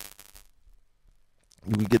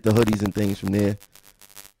you can get the hoodies and things from there.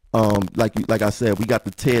 Like I said, we got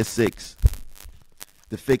the Tier 6.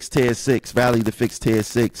 The Fix Tier 6, Rally the Fix Tier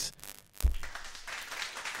 6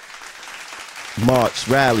 March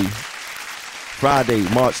rally, Friday,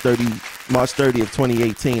 March 30th,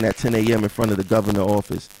 2018 at 10 a.m. in front of the governor's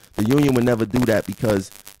office. The union would never do that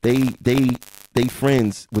because they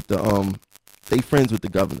friends with the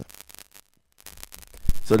governor.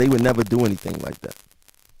 So they would never do anything like that.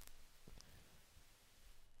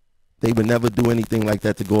 They would never do anything like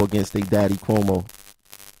that to go against their daddy Cuomo.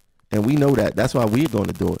 And we know that. That's why we're going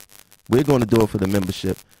to do it. We're going to do it for the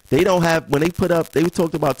membership. They don't have, when they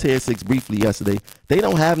talked about Tier 6 briefly yesterday. They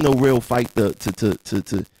don't have no real fight to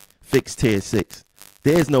fix Tier 6.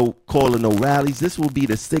 There's no calling no rallies. This will be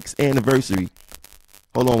the 6th anniversary.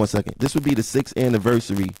 Hold on one second. This will be the 6th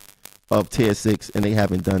anniversary of Tier 6, and they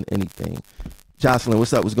haven't done anything. Jocelyn,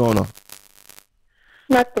 what's up? What's going on?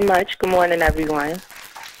 Nothing much. Good morning, everyone.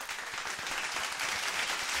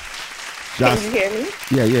 Can you hear me?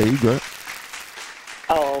 Yeah, you good.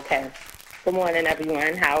 Oh, okay. Good morning,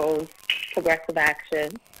 everyone. How's Progressive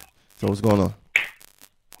Action? So what's going on?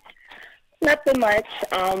 Nothing much.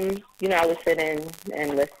 I was sitting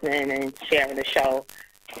and listening and sharing the show.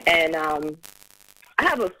 And I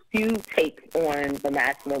have a few takes on the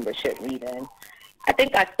mass membership meeting. I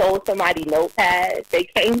think I stole somebody's notepad. They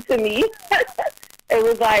came to me. It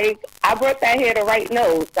was like, I brought that here to write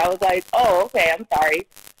notes. I was like, oh, okay, I'm sorry.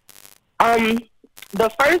 The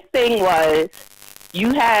first thing was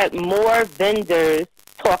you had more vendors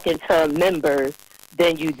talking to members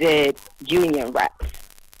than you did union reps.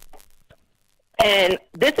 And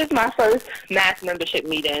this is my first mass membership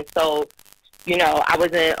meeting, so, I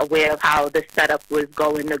wasn't aware of how the setup was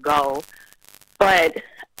going to go. But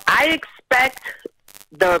I expect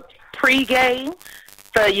the pregame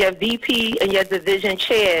for your VP and your division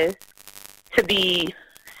chairs to be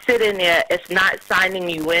sitting there. It's not signing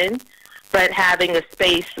you in, but having a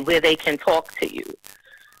space where they can talk to you.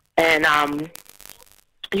 And, I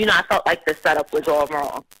felt like the setup was all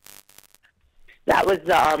wrong. That was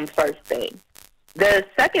the first thing. The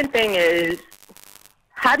second thing is,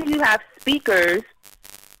 how do you have speakers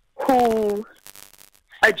who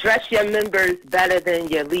address your members better than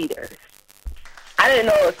your leaders? I didn't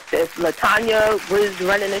know if LaTanya was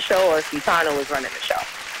running the show or if Utana was running the show.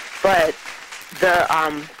 But the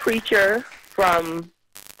preacher from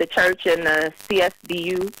the church in the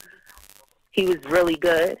CSBU, he was really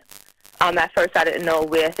good. At first I didn't know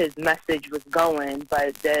where his message was going,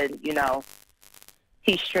 but then,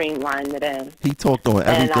 he streamlined it in. He talked on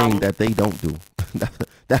everything that they don't do.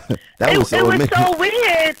 that was so amazing. It was so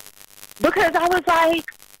weird because I was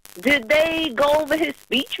like, did they go over his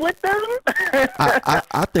speech with them? I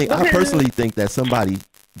personally think that somebody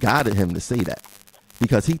guided him to say that,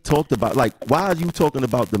 because he talked about, like, why are you talking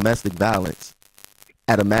about domestic violence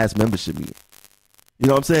at a mass membership meeting? You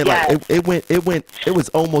know what I'm saying? Yes. Like it was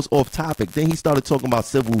almost off topic. Then he started talking about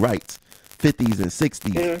civil rights, 50s and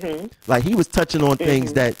 60s. Mm-hmm. Like, he was touching on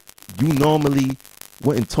things that you normally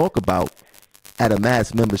wouldn't talk about at a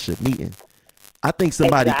mass membership meeting. I think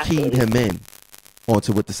somebody keyed him in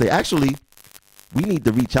onto what to say. Actually, we need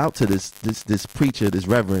to reach out to this preacher, this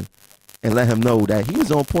reverend, and let him know that he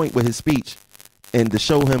was on point with his speech, and to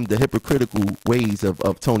show him the hypocritical ways of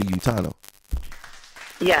Tony Utano.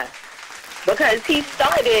 Yes. Because he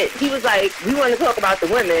was like, we want to talk about the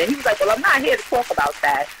women. He was like, well, I'm not here to talk about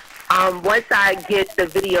that. Once I get the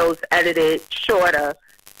videos edited shorter,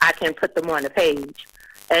 I can put them on the page.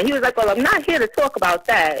 And he was like, well, I'm not here to talk about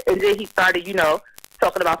that. And then he started,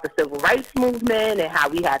 talking about the civil rights movement and how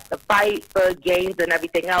we had to fight for gains and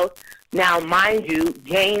everything else. Now, mind you,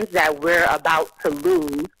 gains that we're about to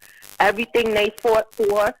lose, everything they fought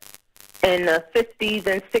for in the 50s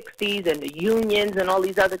and 60s and the unions and all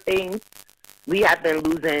these other things, we have been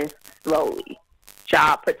losing slowly.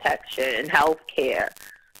 job protection, health care.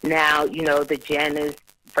 Now, the Janus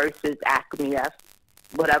versus Acme,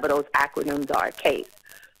 whatever those acronyms are, case.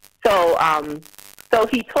 So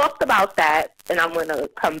he talked about that, and I'm going to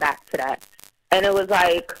come back to that. And it was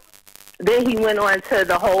like, then he went on to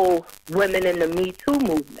the whole women in the Me Too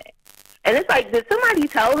movement. And it's like, did somebody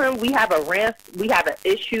tell him we have an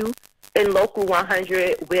issue in Local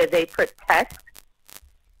 100 where they protect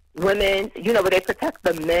women, where they protect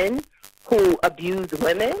the men who abuse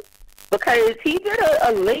women? Because he did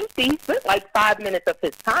a lengthy, he spent like 5 minutes of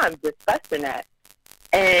his time discussing that.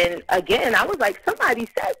 And again, I was like, somebody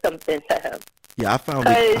said something to him. Yeah, I found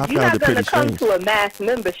it pretty strange. Because you're not going to come to a mass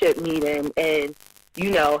membership meeting and,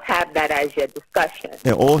 have that as your discussion.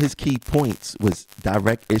 And all his key points was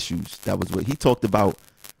direct issues. That was what he talked about,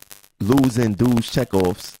 losing dues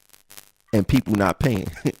checkoffs and people not paying.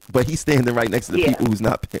 But he's standing right next to the people who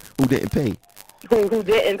didn't pay. Who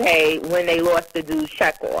didn't pay when they lost the dues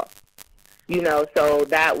checkoff. So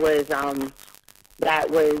that was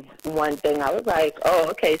one thing. I was like, oh,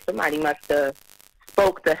 okay, somebody must have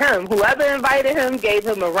spoke to him. Whoever invited him gave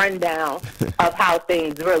him a rundown of how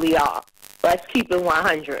things really are. Let's keep it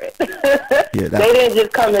 100. They didn't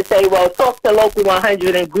just come and say, well, talk to Local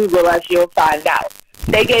 100 and Google us, you'll find out.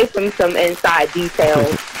 They gave him some inside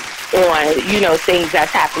details on, things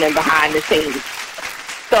that's happening behind the scenes.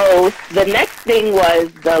 So the next thing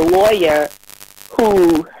was the lawyer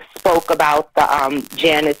who spoke about the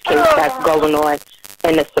Janus case that's going on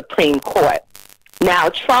in the Supreme Court. Now,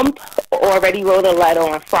 Trump already wrote a letter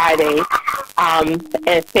on Friday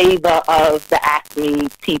in favor of the Acme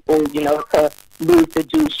people, to lose the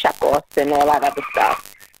Jews checkoffs and all that other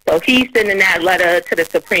stuff. So he's sending that letter to the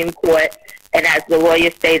Supreme Court, and as the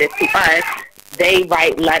lawyer stated to us, they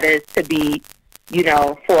write letters to be,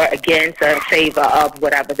 for, against, or in favor of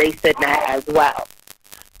whatever. They send that as well.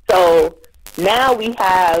 So now we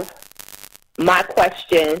have my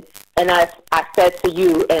question, and I said to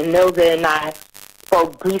you, and Milda and I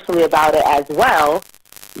spoke briefly about it as well.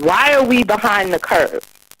 Why are we behind the curve?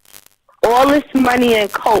 All this money and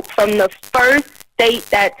coke from the first state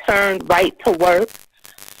that turned right to work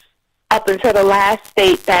up until the last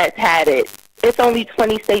state that had it. It's only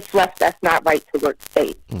 20 states left that's not right to work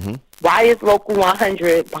states. Mm-hmm. Why is Local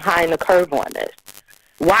 100 behind the curve on this?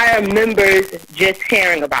 Why are members just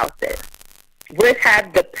hearing about this? What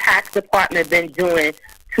have the PAC department been doing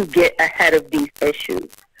to get ahead of these issues?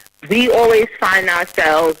 We always find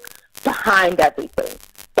ourselves behind everything,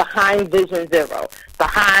 behind Vision Zero,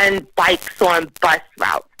 behind bikes on bus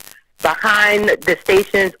routes, behind the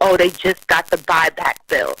stations, they just got the buyback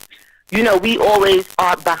bill. We always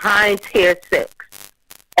are behind Tier 6.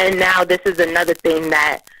 And now this is another thing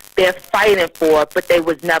that they're fighting for, but they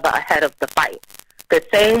was never ahead of the fight. The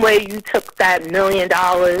same way you took that $1 million,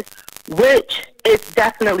 which is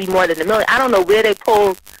definitely more than $1 million. I don't know where they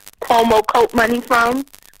pulled promo code money from,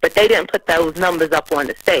 but they didn't put those numbers up on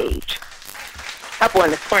the stage, up on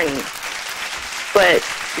the screen. But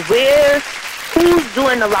who's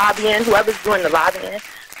doing the lobbying, whoever's doing the lobbying,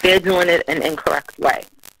 they're doing it an incorrect way.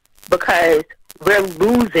 Because we're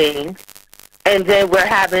losing, and then we're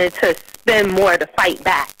having to spend more to fight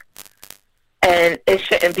back. And it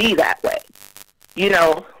shouldn't be that way.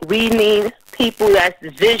 We need people that's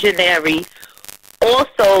visionary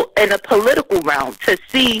also in a political realm to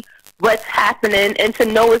see what's happening and to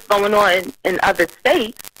know what's going on in other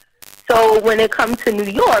states. So when it comes to New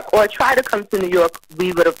York, or try to come to New York,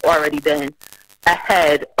 we would have already been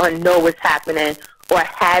ahead or know what's happening, or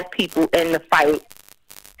had people in the fight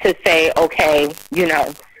to say, okay,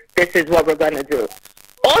 this is what we're going to do.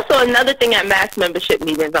 Also, another thing at mass membership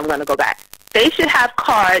meetings, I'm going to go back. They should have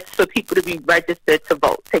cards for people to be registered to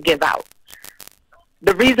vote, to give out.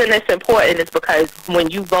 The reason it's important is because when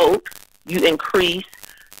you vote, you increase,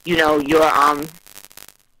 your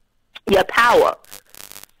power.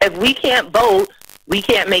 If we can't vote, we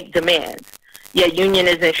can't make demands. Your union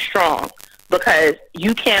isn't strong, because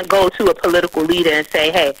you can't go to a political leader and say,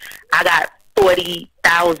 hey, I got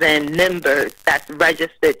 40,000 members that's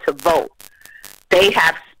registered to vote. They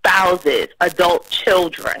have spouses, adult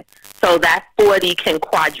children, so that 40 can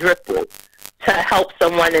quadruple to help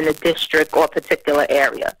someone in a district or particular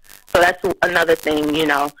area. So that's another thing,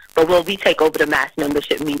 But when we take over the mass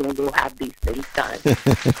membership meeting, we'll have these things done.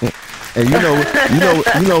 And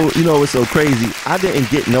you know what's so crazy? I didn't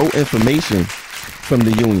get no information from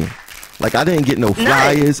the union. Like, I didn't get no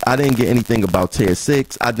flyers. Nice. I didn't get anything about Tier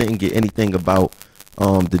 6. I didn't get anything about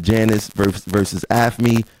the Janus versus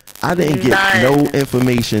AFME. I didn't get no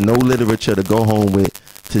information, no literature to go home with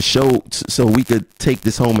to show so we could take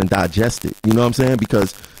this home and digest it. You know what I'm saying?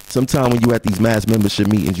 Because sometimes when you at these mass membership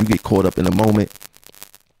meetings, you get caught up in the moment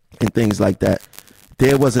and things like that.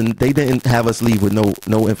 They didn't have us leave with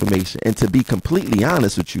no information. And to be completely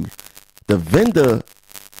honest with you, the vendor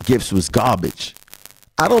gifts was garbage.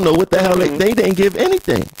 I don't know what the hell they didn't give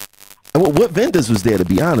anything. And what vendors was there, to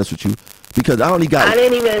be honest with you? Because I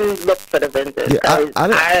didn't even look for the vendors. Yeah,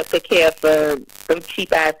 I have to care for some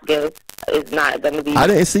cheap ass gifts. It's not going to be. I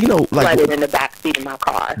didn't see flooded in the back seat of my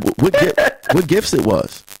car. What gifts it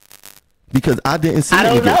was? Because I didn't see. I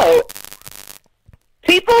don't know.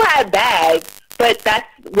 People had bags, but that's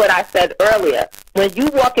what I said earlier. When you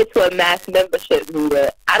walk into a mass membership meeting,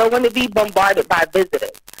 I don't want to be bombarded by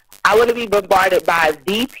visitors. I want to be bombarded by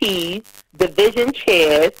VPs, division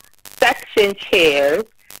chairs, section chairs,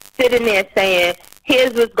 sitting there saying,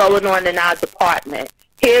 here's what's going on in our department.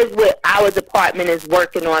 Here's what our department is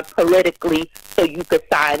working on politically so you could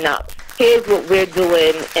sign up. Here's what we're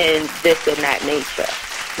doing and this and that nature.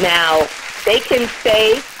 Now, they can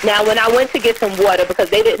say, now when I went to get some water, because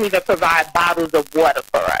they didn't even provide bottles of water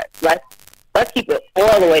for us. Let's keep it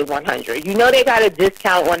all the way 100. You know they got a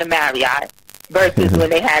discount on the Marriott versus when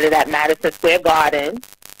they had it at Madison Square Garden.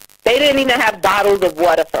 They didn't even have bottles of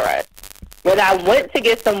water for us. When I went to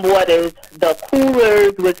get some waters, the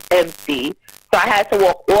coolers was empty, so I had to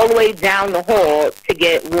walk all the way down the hall to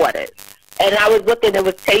get waters. And I was looking, there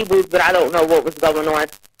was tables, but I don't know what was going on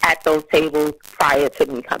at those tables prior to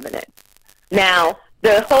me coming in. Now,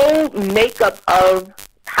 the whole makeup of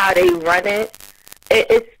how they run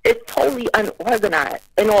it's totally unorganized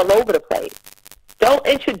and all over the place. Don't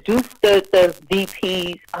introduce the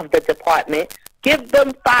VPs of the department. Give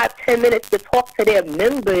them 5-10 minutes to talk to their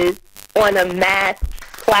members on a mass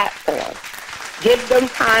platform. Give them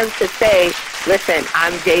time to say, listen,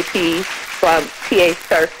 I'm JP from TA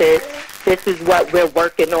Surface. This is what we're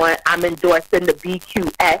working on. I'm endorsing the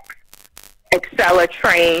BQX Acceler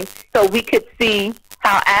train, so we could see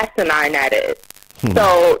how asinine that is.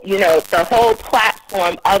 So, the whole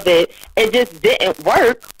platform of it just didn't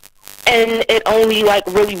work, and it only,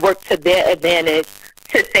 really worked to their advantage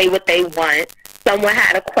to say what they want. Someone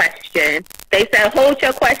had a question. They said, hold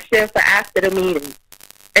your question for after the meeting.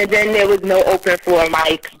 And then there was no open floor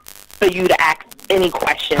mic for you to ask any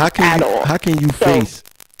questions at all. How can you face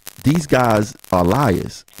these guys are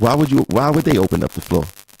liars? Why would they open up the floor?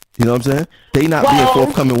 You know what I'm saying? They not being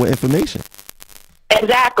forthcoming with information.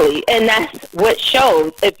 Exactly. And that's what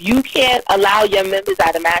shows. If you can't allow your members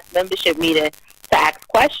at a mass membership meeting to ask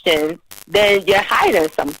questions, then you're hiding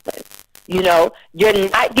something. You're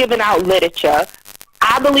not giving out literature.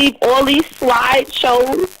 I believe all these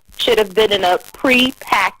slideshows should have been in a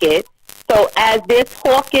pre-packet. So as they're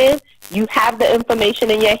talking, you have the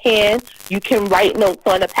information in your hand. You can write notes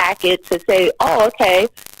on the packet to say, oh, okay,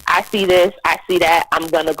 I see this, I see that, I'm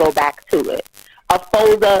going to go back to it. A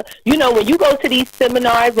folder, when you go to these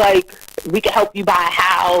seminars, like we can help you buy a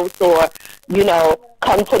house or,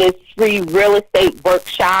 come to this free real estate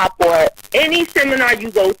workshop or any seminar you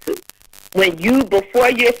go to. Before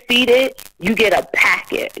you're seated, you get a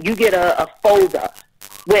packet, you get a folder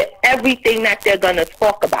with everything that they're going to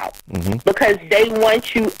talk about because they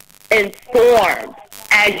want you informed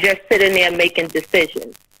as you're sitting there making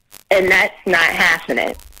decisions. And that's not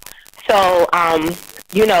happening. So,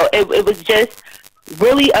 it was just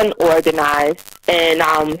really unorganized. And,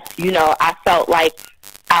 I felt like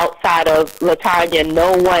outside of LaTanya,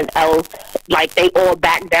 no one else, they all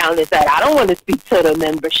backed down and said, I don't want to speak to the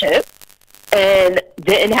membership. And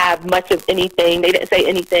didn't have much of anything. They didn't say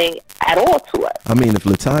anything at all to us. I mean, if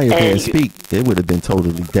LaTanya didn't speak, it would have been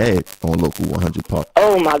totally dead on Local 100 Park.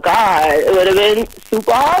 Oh, my God. It would have been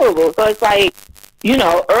super horrible. So it's like,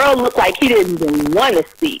 Earl looked like he didn't even want to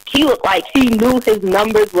speak. He looked like he knew his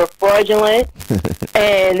numbers were fraudulent,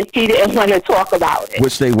 and he didn't want to talk about it.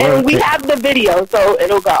 Which they were. And we have the video, so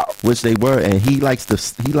it'll go. Which they were, and he likes to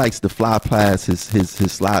fly past his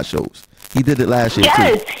slideshows. He did it last year,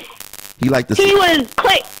 yes. too. He was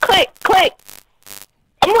click, click, click.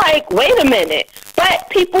 I'm like, wait a minute. But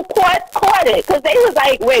people caught it because they was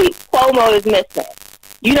like, wait, Cuomo is missing.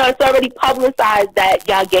 It's already publicized that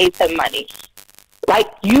y'all gave him money.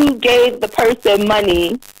 Like, you gave the person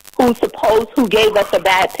money who gave us a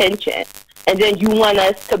bad pension, and then you want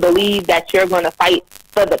us to believe that you're going to fight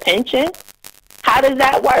for the pension? How does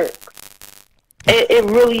that work? It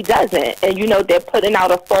really doesn't. And, they're putting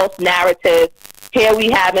out a false narrative. Here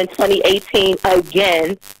we have in 2018,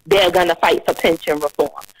 again, they're going to fight for pension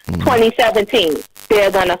reform. 2017,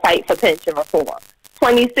 they're going to fight for pension reform.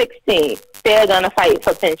 2016, they're going to fight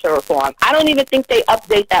for pension reform. I don't even think they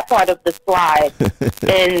update that part of the slide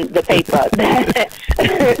in the paper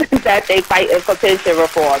that they fighting for pension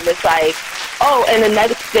reform. It's like, Oh, and the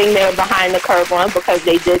next thing they're behind the curve on, because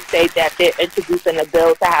they did say that they're introducing a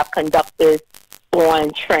bill to have conductors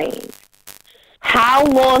on trains. How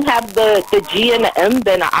long have the G and the M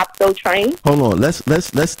been an opto train? Hold on. Let's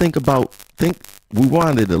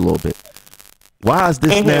rewind it a little bit. Why is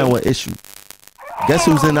this now an issue? Guess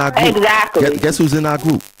who's in our group? Exactly. Guess who's in our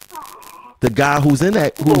group? The guy who's on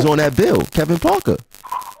that bill, Kevin Parker.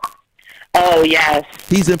 Oh, yes.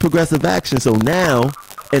 He's in Progressive Action. So now,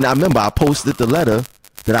 and I remember I posted the letter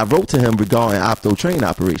that I wrote to him regarding opto train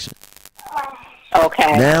operation.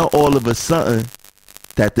 Okay. Now all of a sudden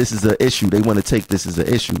that this is an issue. They want to take this as an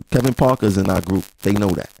issue. Kevin Parker's in our group. They know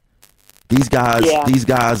that. These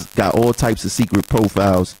guys got all types of secret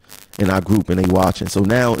profiles in our group, and they watching. So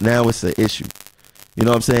now it's an issue. You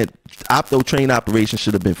know what I'm saying? Opto train operation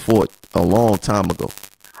should have been fought a long time ago.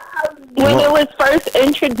 When it was first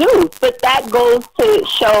introduced, but that goes to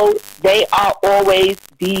show they are always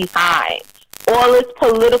behind. All this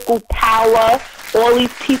political power, all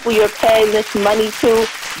these people you're paying this money to,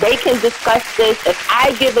 they can discuss this. If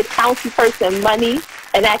I give a council person money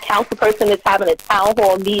and that council person is having a town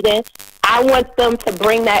hall meeting, I want them to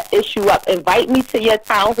bring that issue up. Invite me to your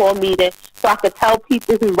town hall meeting so I could tell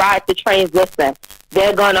people who ride the trains, listen,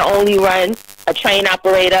 they're going to only run a train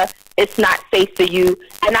operator. It's not safe for you.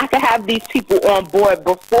 And I could have these people on board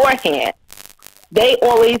beforehand. They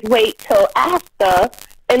always wait till after,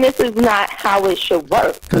 and this is not how it should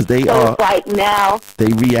work. Because they so it's like now they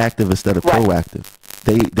reactive instead of proactive.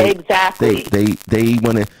 Exactly. They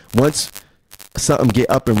want to, once something get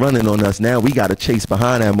up and running on us, now we got to chase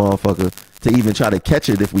behind that motherfucker to even try to catch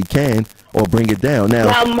it if we can or bring it down.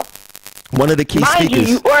 Now one of the key speakers,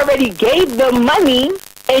 you already gave them money,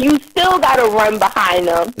 and you still got to run behind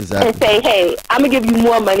them and say, hey, I'm going to give you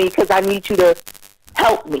more money because I need you to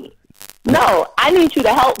help me. No, I need you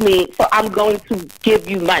to help me, so I'm going to give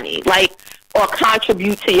you money, or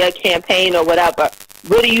contribute to your campaign or whatever.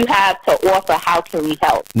 What do you have to offer? How can we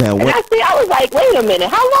help? Now, I was like, wait a minute,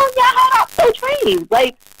 how long y'all had opto trains?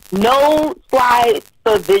 No slide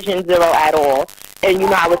for Vision Zero at all. And,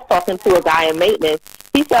 I was talking to a guy in maintenance.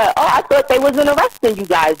 He said, oh, I thought they wasn't arresting you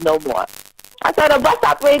guys no more. I said, a bus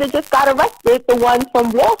operator just got arrested, the one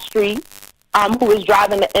from Wall Street, who was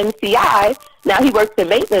driving the MCI. Now, he works in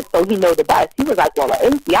maintenance, so he knows the bus. He was like, well, the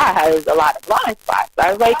MCI has a lot of blind spots.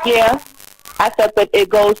 I was like, yeah. I said, but it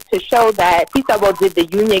goes to show that. He said, well, did the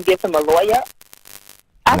union give him a lawyer?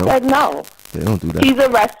 I said, no. They don't do that. He's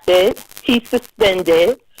arrested. He's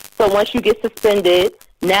suspended. So once you get suspended,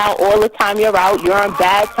 now all the time you're out, you're on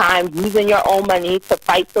bad time, using your own money to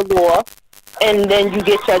fight the law, and then you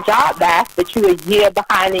get your job back, but you're a year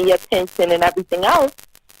behind in your pension and everything else.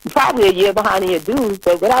 Probably a year behind in your dues,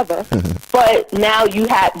 but whatever. But now you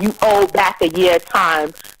owe back a year's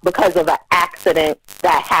time because of an accident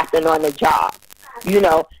that happened on the job.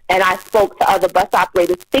 And I spoke to other bus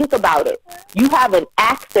operators. Think about it. You have an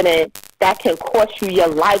accident that can cost you your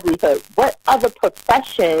livelihood. What other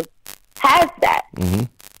profession has that? Mm-hmm.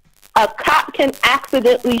 A cop can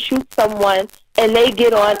accidentally shoot someone and they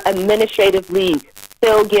get on administrative leave,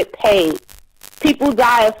 still get paid. People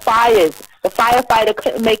die of fires. The firefighter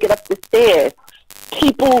couldn't make it up the stairs.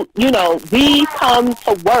 People, we come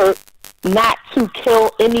to work not to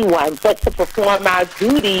kill anyone, but to perform our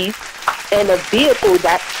duties in a vehicle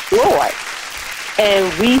that's flawed.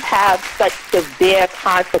 And we have such severe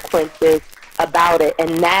consequences about it.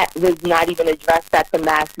 And that was not even addressed at the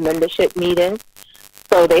mass membership meeting.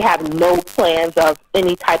 So they have no plans of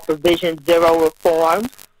any type of Vision Zero reform.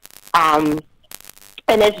 And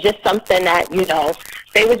it's just something that,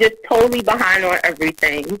 they were just totally behind on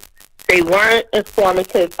everything. They weren't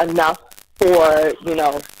informative enough for,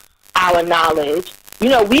 our knowledge.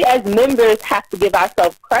 We as members have to give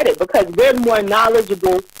ourselves credit because we're more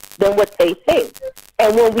knowledgeable than what they think.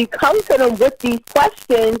 And when we come to them with these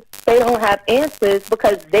questions, they don't have answers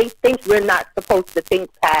because they think we're not supposed to think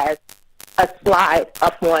past a slide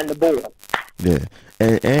up on the board. Yeah.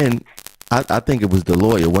 And I think it was the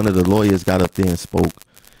lawyer. One of the lawyers got up there and spoke.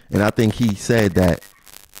 And I think he said that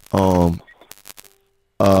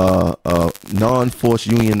non-forced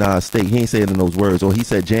unionized state, he ain't saying it in those words, or he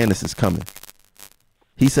said Janice is coming.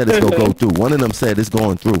 He said it's going to go through. One of them said it's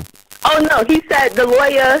going through. Oh, no, he said the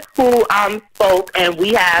lawyer who spoke, and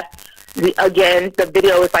again, the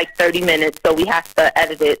video is 30 minutes, so we have to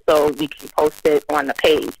edit it so we can post it on the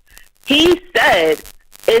page. He said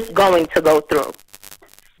it's going to go through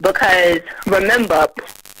because, remember,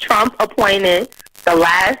 Trump appointed the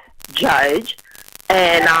last judge,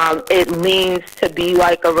 and it leans to be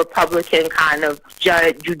like a Republican kind of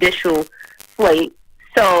judicial slate.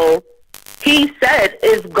 So he said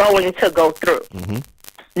it's going to go through. Mm-hmm.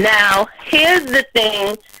 Now, here's the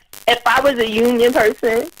thing. If I was a union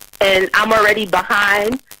person and I'm already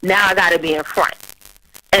behind, now I got to be in front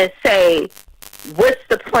and say, what's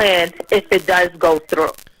the plan if it does go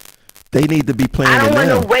through? They need to be planning I don't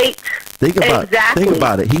now. want to wait. Think about Exactly. Think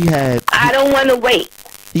about it. I don't want to wait.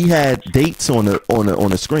 He had dates on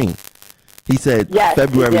the screen. He said Yes,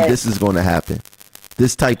 February. he did. This is going to happen.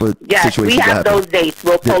 This type of Yes, situation. we have happen. those dates.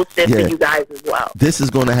 We'll post it yeah. for you guys as well. This is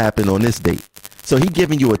going to happen on this date. So he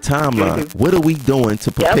giving you a timeline. Mm-hmm. What are we doing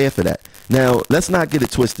to prepare for that? Now, let's not get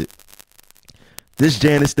it twisted. This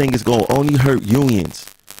Janice thing is going to only hurt unions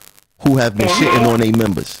who have been shitting on their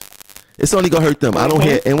members. It's only going to hurt them. I don't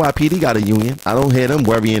hear NYPD got a union. I don't hear them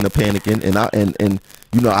worrying or panicking. And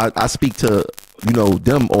I speak to,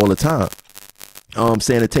 them all the time.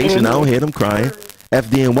 Sanitation, I don't hear them crying.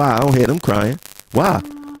 FDNY, I don't hear them crying. Why?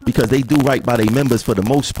 Because they do right by their members for the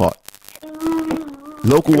most part.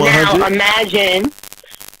 Local 100.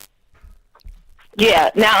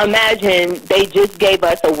 Now imagine they just gave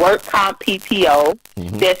us a work comp PPO.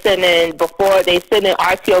 They're sending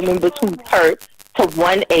RTO members who's hurt to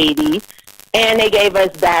 180, and they gave us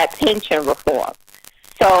bad pension reform.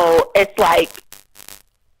 So it's like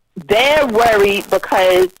they're worried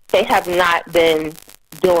because they have not been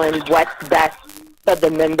doing what's best for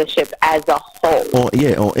the membership as a whole. On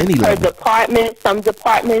any level. Some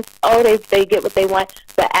departments, they get what they want.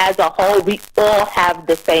 But as a whole, we all have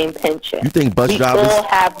the same pension. You think bus drivers? We all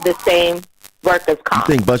have the same workers' comp.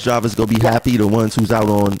 You think bus drivers gonna be happy? The ones who's out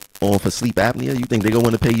on for sleep apnea. You think they gonna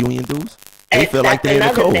want to pay union dues? They feel like they're in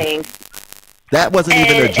the cold. Thing. That wasn't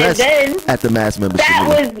even addressed at the mass membership. That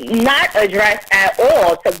was not addressed at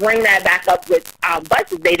all. To bring that back up with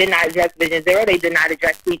buses, they did not address Vision Zero. They did not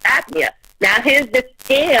address sleep apnea. Now, here's the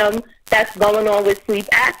scam that's going on with sleep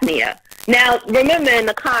apnea. Now, remember in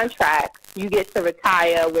the contract, you get to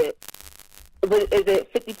retire with is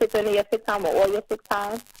it 50% of your sick time or all your sick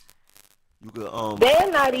time? You could,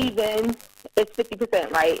 They're not even, it's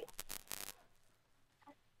 50%, right?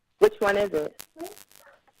 Which one is it?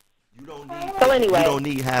 You don't need, so anyway. You don't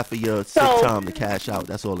need half of your sick time to cash out.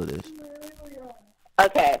 That's all it is.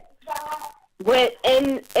 Okay.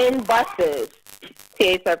 In buses,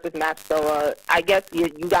 TA Surface Maps, so I guess you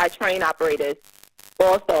got train operators.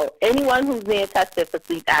 Also, anyone who's being tested for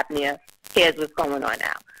sleep apnea here's what's going on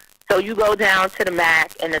now. So you go down to the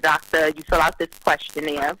MAC and the doctor, you fill out this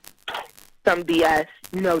questionnaire, some BS,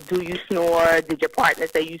 do you snore? Did your partner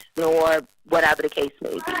say you snore? Whatever the case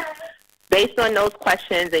may be. Based on those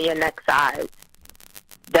questions and your neck size,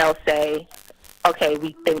 they'll say, okay,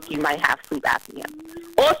 we think you might have sleep apnea.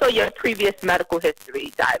 Also, your previous medical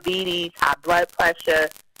history, diabetes, high blood pressure,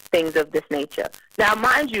 things of this nature. Now,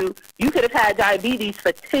 mind you, you could have had diabetes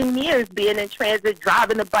for 10 years being in transit,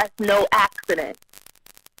 driving the bus, no accident.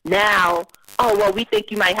 Now, we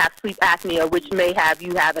think you might have sleep apnea, which may have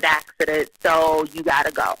you have an accident, so you got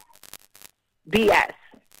to go. BS.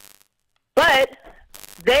 But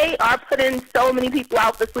they are putting so many people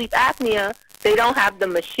out for sleep apnea, they don't have the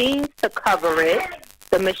machines to cover it.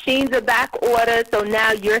 The machines are back ordered, so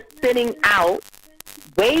now you're sitting out,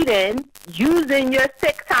 waiting, using your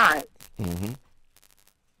sick time. Mm-hmm.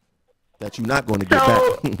 That you're not going to get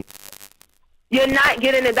back. You're not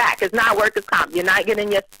getting it back. It's not workers' comp. You're not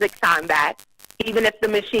getting your sick time back. Even if the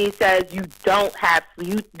machine says you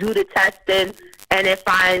do the testing and it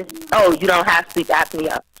finds, you don't have sleep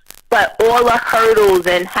apnea. But all the hurdles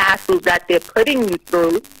and hassles that they're putting you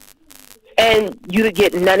through, and you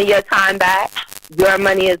get none of your time back, your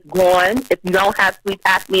money is gone. If you don't have sleep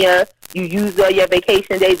apnea, you use all your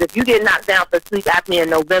vacation days. If you get knocked down for sleep apnea in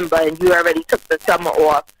November and you already took the summer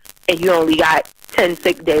off and you only got 10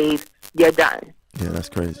 sick days, you're done. Yeah, that's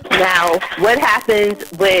crazy. Now, what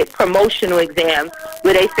happens with promotional exams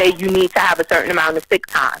where they say you need to have a certain amount of sick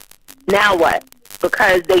time? Now what?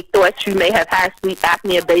 Because they thought you may have had sleep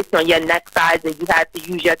apnea based on your neck size and you had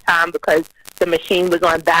to use your time because the machine was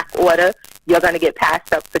on back order, you're going to get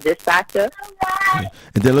passed up for dispatcher? Yeah.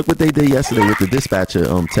 And then look what they did yesterday with the dispatcher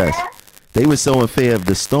test. They were so unfair of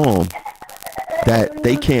the storm that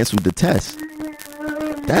they canceled the test.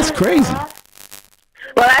 That's crazy.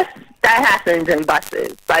 Well, that happens in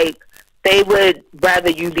buses. Like, they would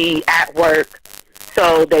rather you be at work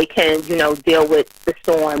so they can, deal with the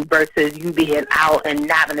storm versus you being out and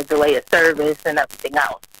having to delay a service and everything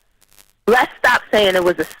else. Let's stop saying it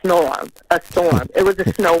was a storm. It was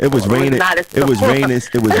a snowstorm. It was raining. It was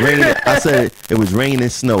raining. I said it was raining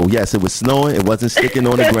snow. Yes, it was snowing. It wasn't sticking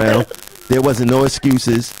on the ground. There wasn't no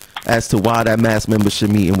excuses as to why that mass membership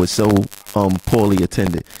meeting was so poorly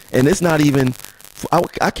attended. And it's not even,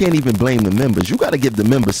 I can't even blame the members. You got to give the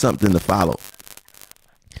members something to follow.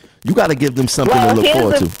 You got to give them something Well, to look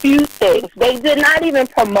forward here's a to. few things. They did not even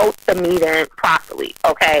promote the meeting properly,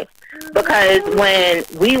 okay? Because when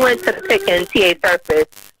we went to the pick in TA Surface,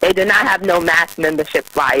 they did not have no mass membership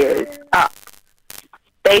flyers up.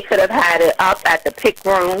 They could have had it up at the pick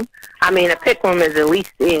room. I mean, a pick room is at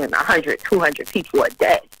least seeing 100, 200 people a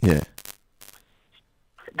day. Yeah.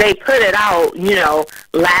 They put it out,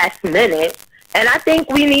 last minute. And I think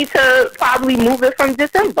we need to probably move it from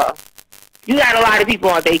December. You got a lot of people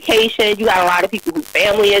on vacation. You got a lot of people whose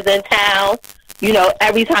family is in town.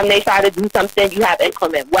 Every time they try to do something, you have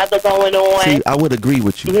inclement weather going on. See, I would agree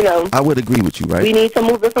with you. I would agree with you, right? We need to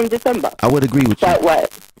move it from December. I would agree with you. But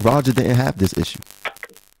what? Roger didn't have this issue.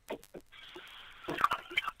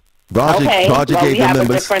 We Roger gave the have a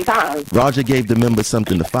members. different time. Roger gave the members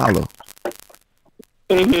something to follow.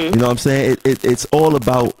 Mm-hmm. You know what I'm saying? It's all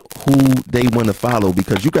about who they want to follow,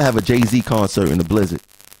 because you could have a Jay-Z concert in the Blizzard.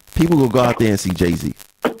 People will go out there and see Jay-Z.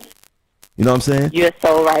 You know what I'm saying? You're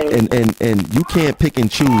so right. And you can't pick and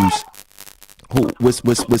choose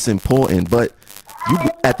what's important, but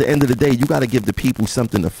at the end of the day, you got to give the people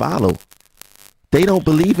something to follow. They don't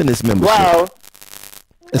believe in this membership. Well,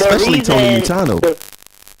 especially Tony Utano.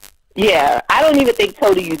 Yeah, I don't even think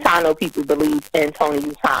Tony Utano people believe in Tony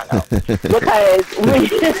Utano. Because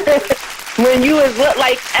when you was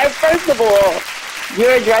like, first of all,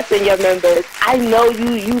 you're addressing your members. I know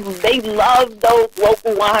they love those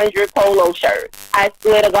local 100 polo shirts. I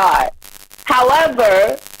swear to God.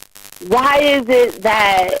 However, why is it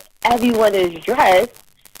that everyone is dressed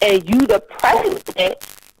and you, the president,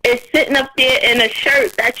 is sitting up there in a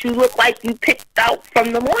shirt that you look like you picked out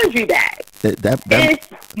from the laundry bag? That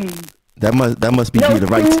must be the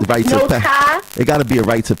right no to passage. It got to be a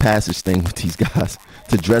rite of passage thing with these guys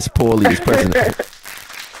to dress poorly as president.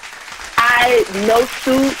 No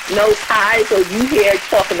suit, no tie. So you here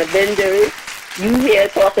talking to vendors, you here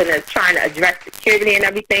talking to trying to address security and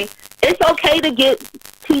everything. It's okay to get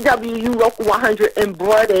TWU Local 100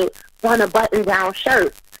 embroidered on a button-down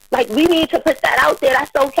shirt. Like, we need to put that out there.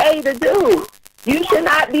 That's okay to do. You should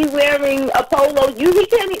not be wearing a polo. He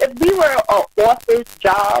can't. If we were an office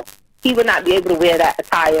job, he would not be able to wear that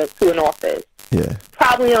attire to an office. Yeah.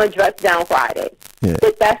 Probably on Dress Down Friday. Yeah.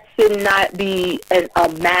 But that should not be a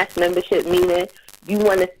mass membership meeting. You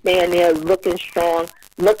want to stand there looking strong,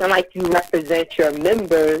 looking like you represent your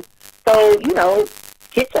members. So,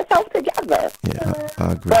 get yourself together. Yeah,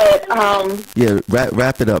 I agree. But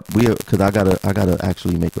wrap it up. Because I gotta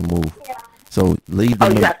actually make a move. So leave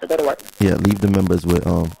the you have to go to work. Yeah, leave the members with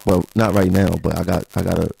well, not right now, but I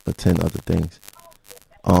gotta attend other things.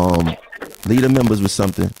 Leave the members with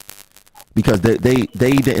something, because they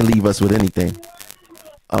didn't leave us with anything.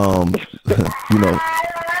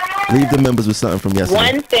 Leave the members with something from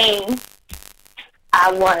yesterday. One thing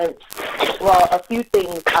a few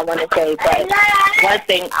things I want to say, but one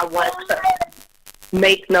thing I want to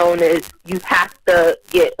make known is you have to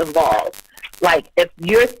get involved. Like, if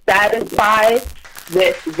you're satisfied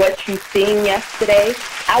with what you've seen yesterday,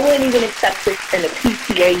 I wouldn't even accept this in a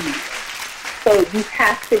PTA meeting. So you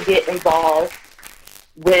have to get involved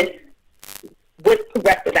with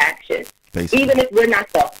progressive action. Basically. Even if we're not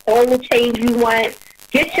the whole change you want,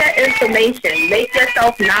 get your information. Make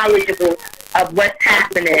yourself knowledgeable of what's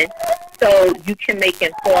happening so you can make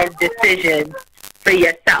informed decisions for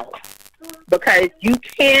yourself. Because you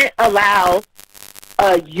can't allow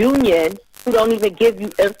a union who don't even give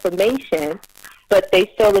you information, but they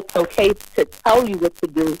feel it's okay to tell you what to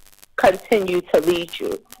do, continue to lead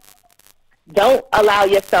you. Don't allow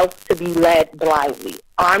yourself to be led blindly.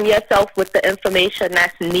 Arm yourself with the information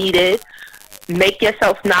that's needed. Make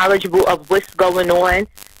yourself knowledgeable of what's going on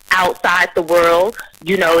outside the world.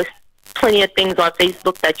 There's plenty of things on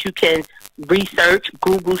Facebook that you can research,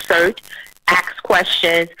 Google search, ask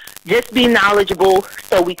questions. Just be knowledgeable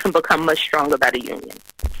so we can become a much stronger, better union.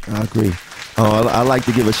 I agree. I'd like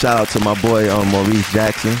to give a shout out to my boy Maurice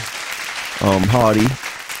Jackson, Hardy.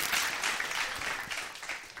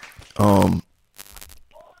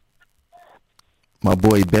 My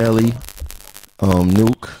boy Bailey,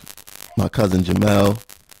 Nuke, my cousin Jamel,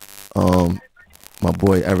 my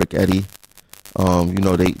boy Eric Eddie.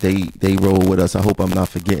 They roll with us. I hope I'm not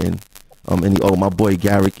forgetting my boy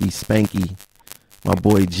Garrick E. Spanky, my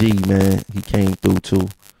boy G, man, he came through too.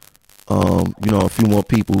 A few more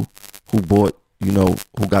people who bought,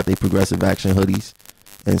 who got their Progressive Action hoodies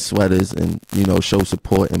and sweaters and, show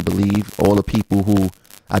support and believe. All the people who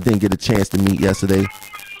I didn't get a chance to meet yesterday,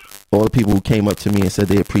 all the people who came up to me and said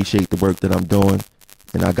they appreciate the work that I'm doing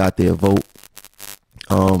and I got their vote.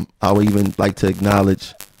 I would even like to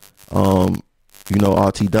acknowledge,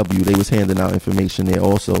 RTW. They was handing out information there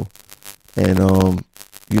also. And,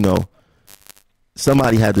 you know,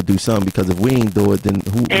 somebody had to do something, because if we ain't do it, then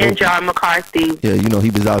who? And John McCarthy. Yeah, you know, he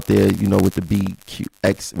was out there, you know, with the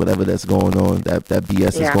BQX, whatever that's going on, that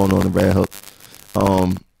BS is going on in Red Hook.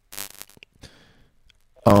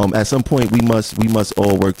 At some point, we must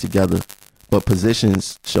all work together, but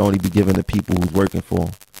positions should only be given to people who's working for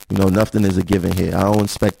them. You know, nothing is a given here. I don't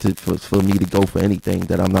expect it for me to go for anything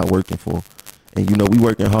that I'm not working for. And, you know, we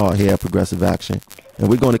working hard here at Progressive Action, and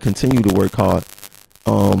we're going to continue to work hard,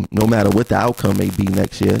 no matter what the outcome may be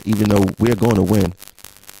next year, even though we're going to win,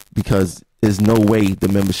 because there's no way the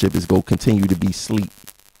membership is going to continue to be sleep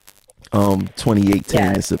 2018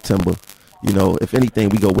 in September. You know, if anything,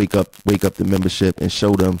 we go wake up the membership and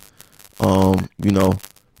show them, you know,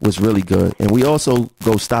 what's really good. And we also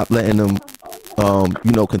go stop letting them,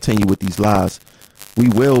 you know, continue with these lies. We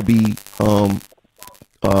will be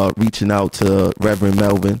reaching out to Reverend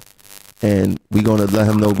Melvin, and we're going to let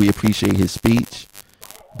him know we appreciate his speech,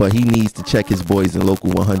 but he needs to check his boys in Local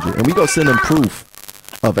 100. And we go send him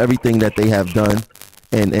proof of everything that they have done.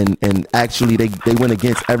 And actually, they went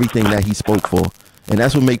against everything that he spoke for. And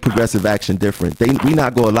that's what make Progressive Action different. We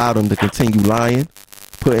not going to allow them to continue lying,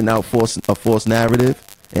 putting out a false narrative,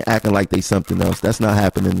 and acting like they something else. That's not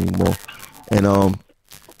happening anymore. And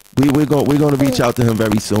we're going to reach out to him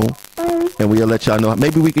very soon, and we'll let y'all know.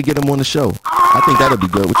 Maybe we could get him on the show. I think that'll be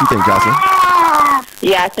good. What you think, Jocelyn?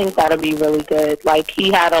 Yeah, I think that'll be really good. Like,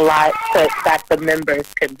 he had a lot that the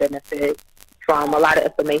members could benefit from, a lot of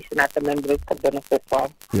information that the members could benefit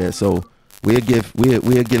from. Yeah, so we'll get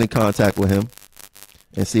in contact with him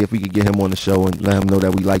and see if we could get him on the show and let him know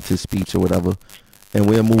that we liked his speech or whatever, and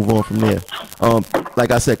we'll move on from there.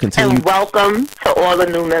 Like I said, continue. And welcome to all the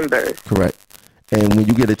new members. Correct. And when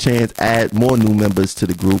you get a chance, add more new members to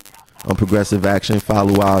the group on Progressive Action.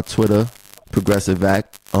 Follow our Twitter, Progressive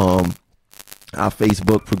Act, our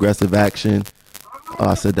Facebook, Progressive Action.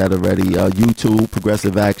 I said that already. YouTube,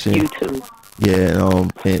 Progressive Action. YouTube. Yeah,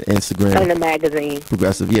 and Instagram. And the magazine.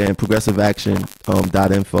 Progressive, yeah, and Progressive Action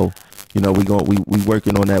 .info. You know, we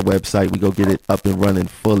working on that website. We go get it up and running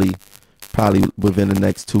fully, probably within the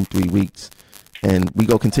next 2-3 weeks, and we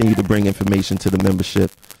go continue to bring information to the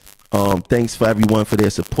membership. Thanks for everyone for their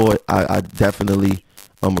support. I definitely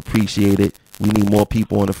appreciate it. We need more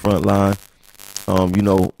people on the front line. You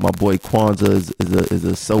know, my boy Kwanzaa is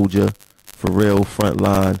a soldier for real, front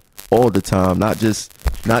line all the time. Not just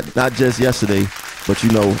yesterday, but,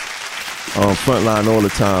 you know, front line all the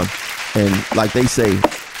time. And like they say,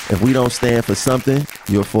 if we don't stand for something,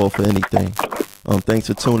 you'll fall for anything. Thanks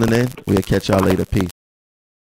for tuning in. We'll catch y'all later. Peace.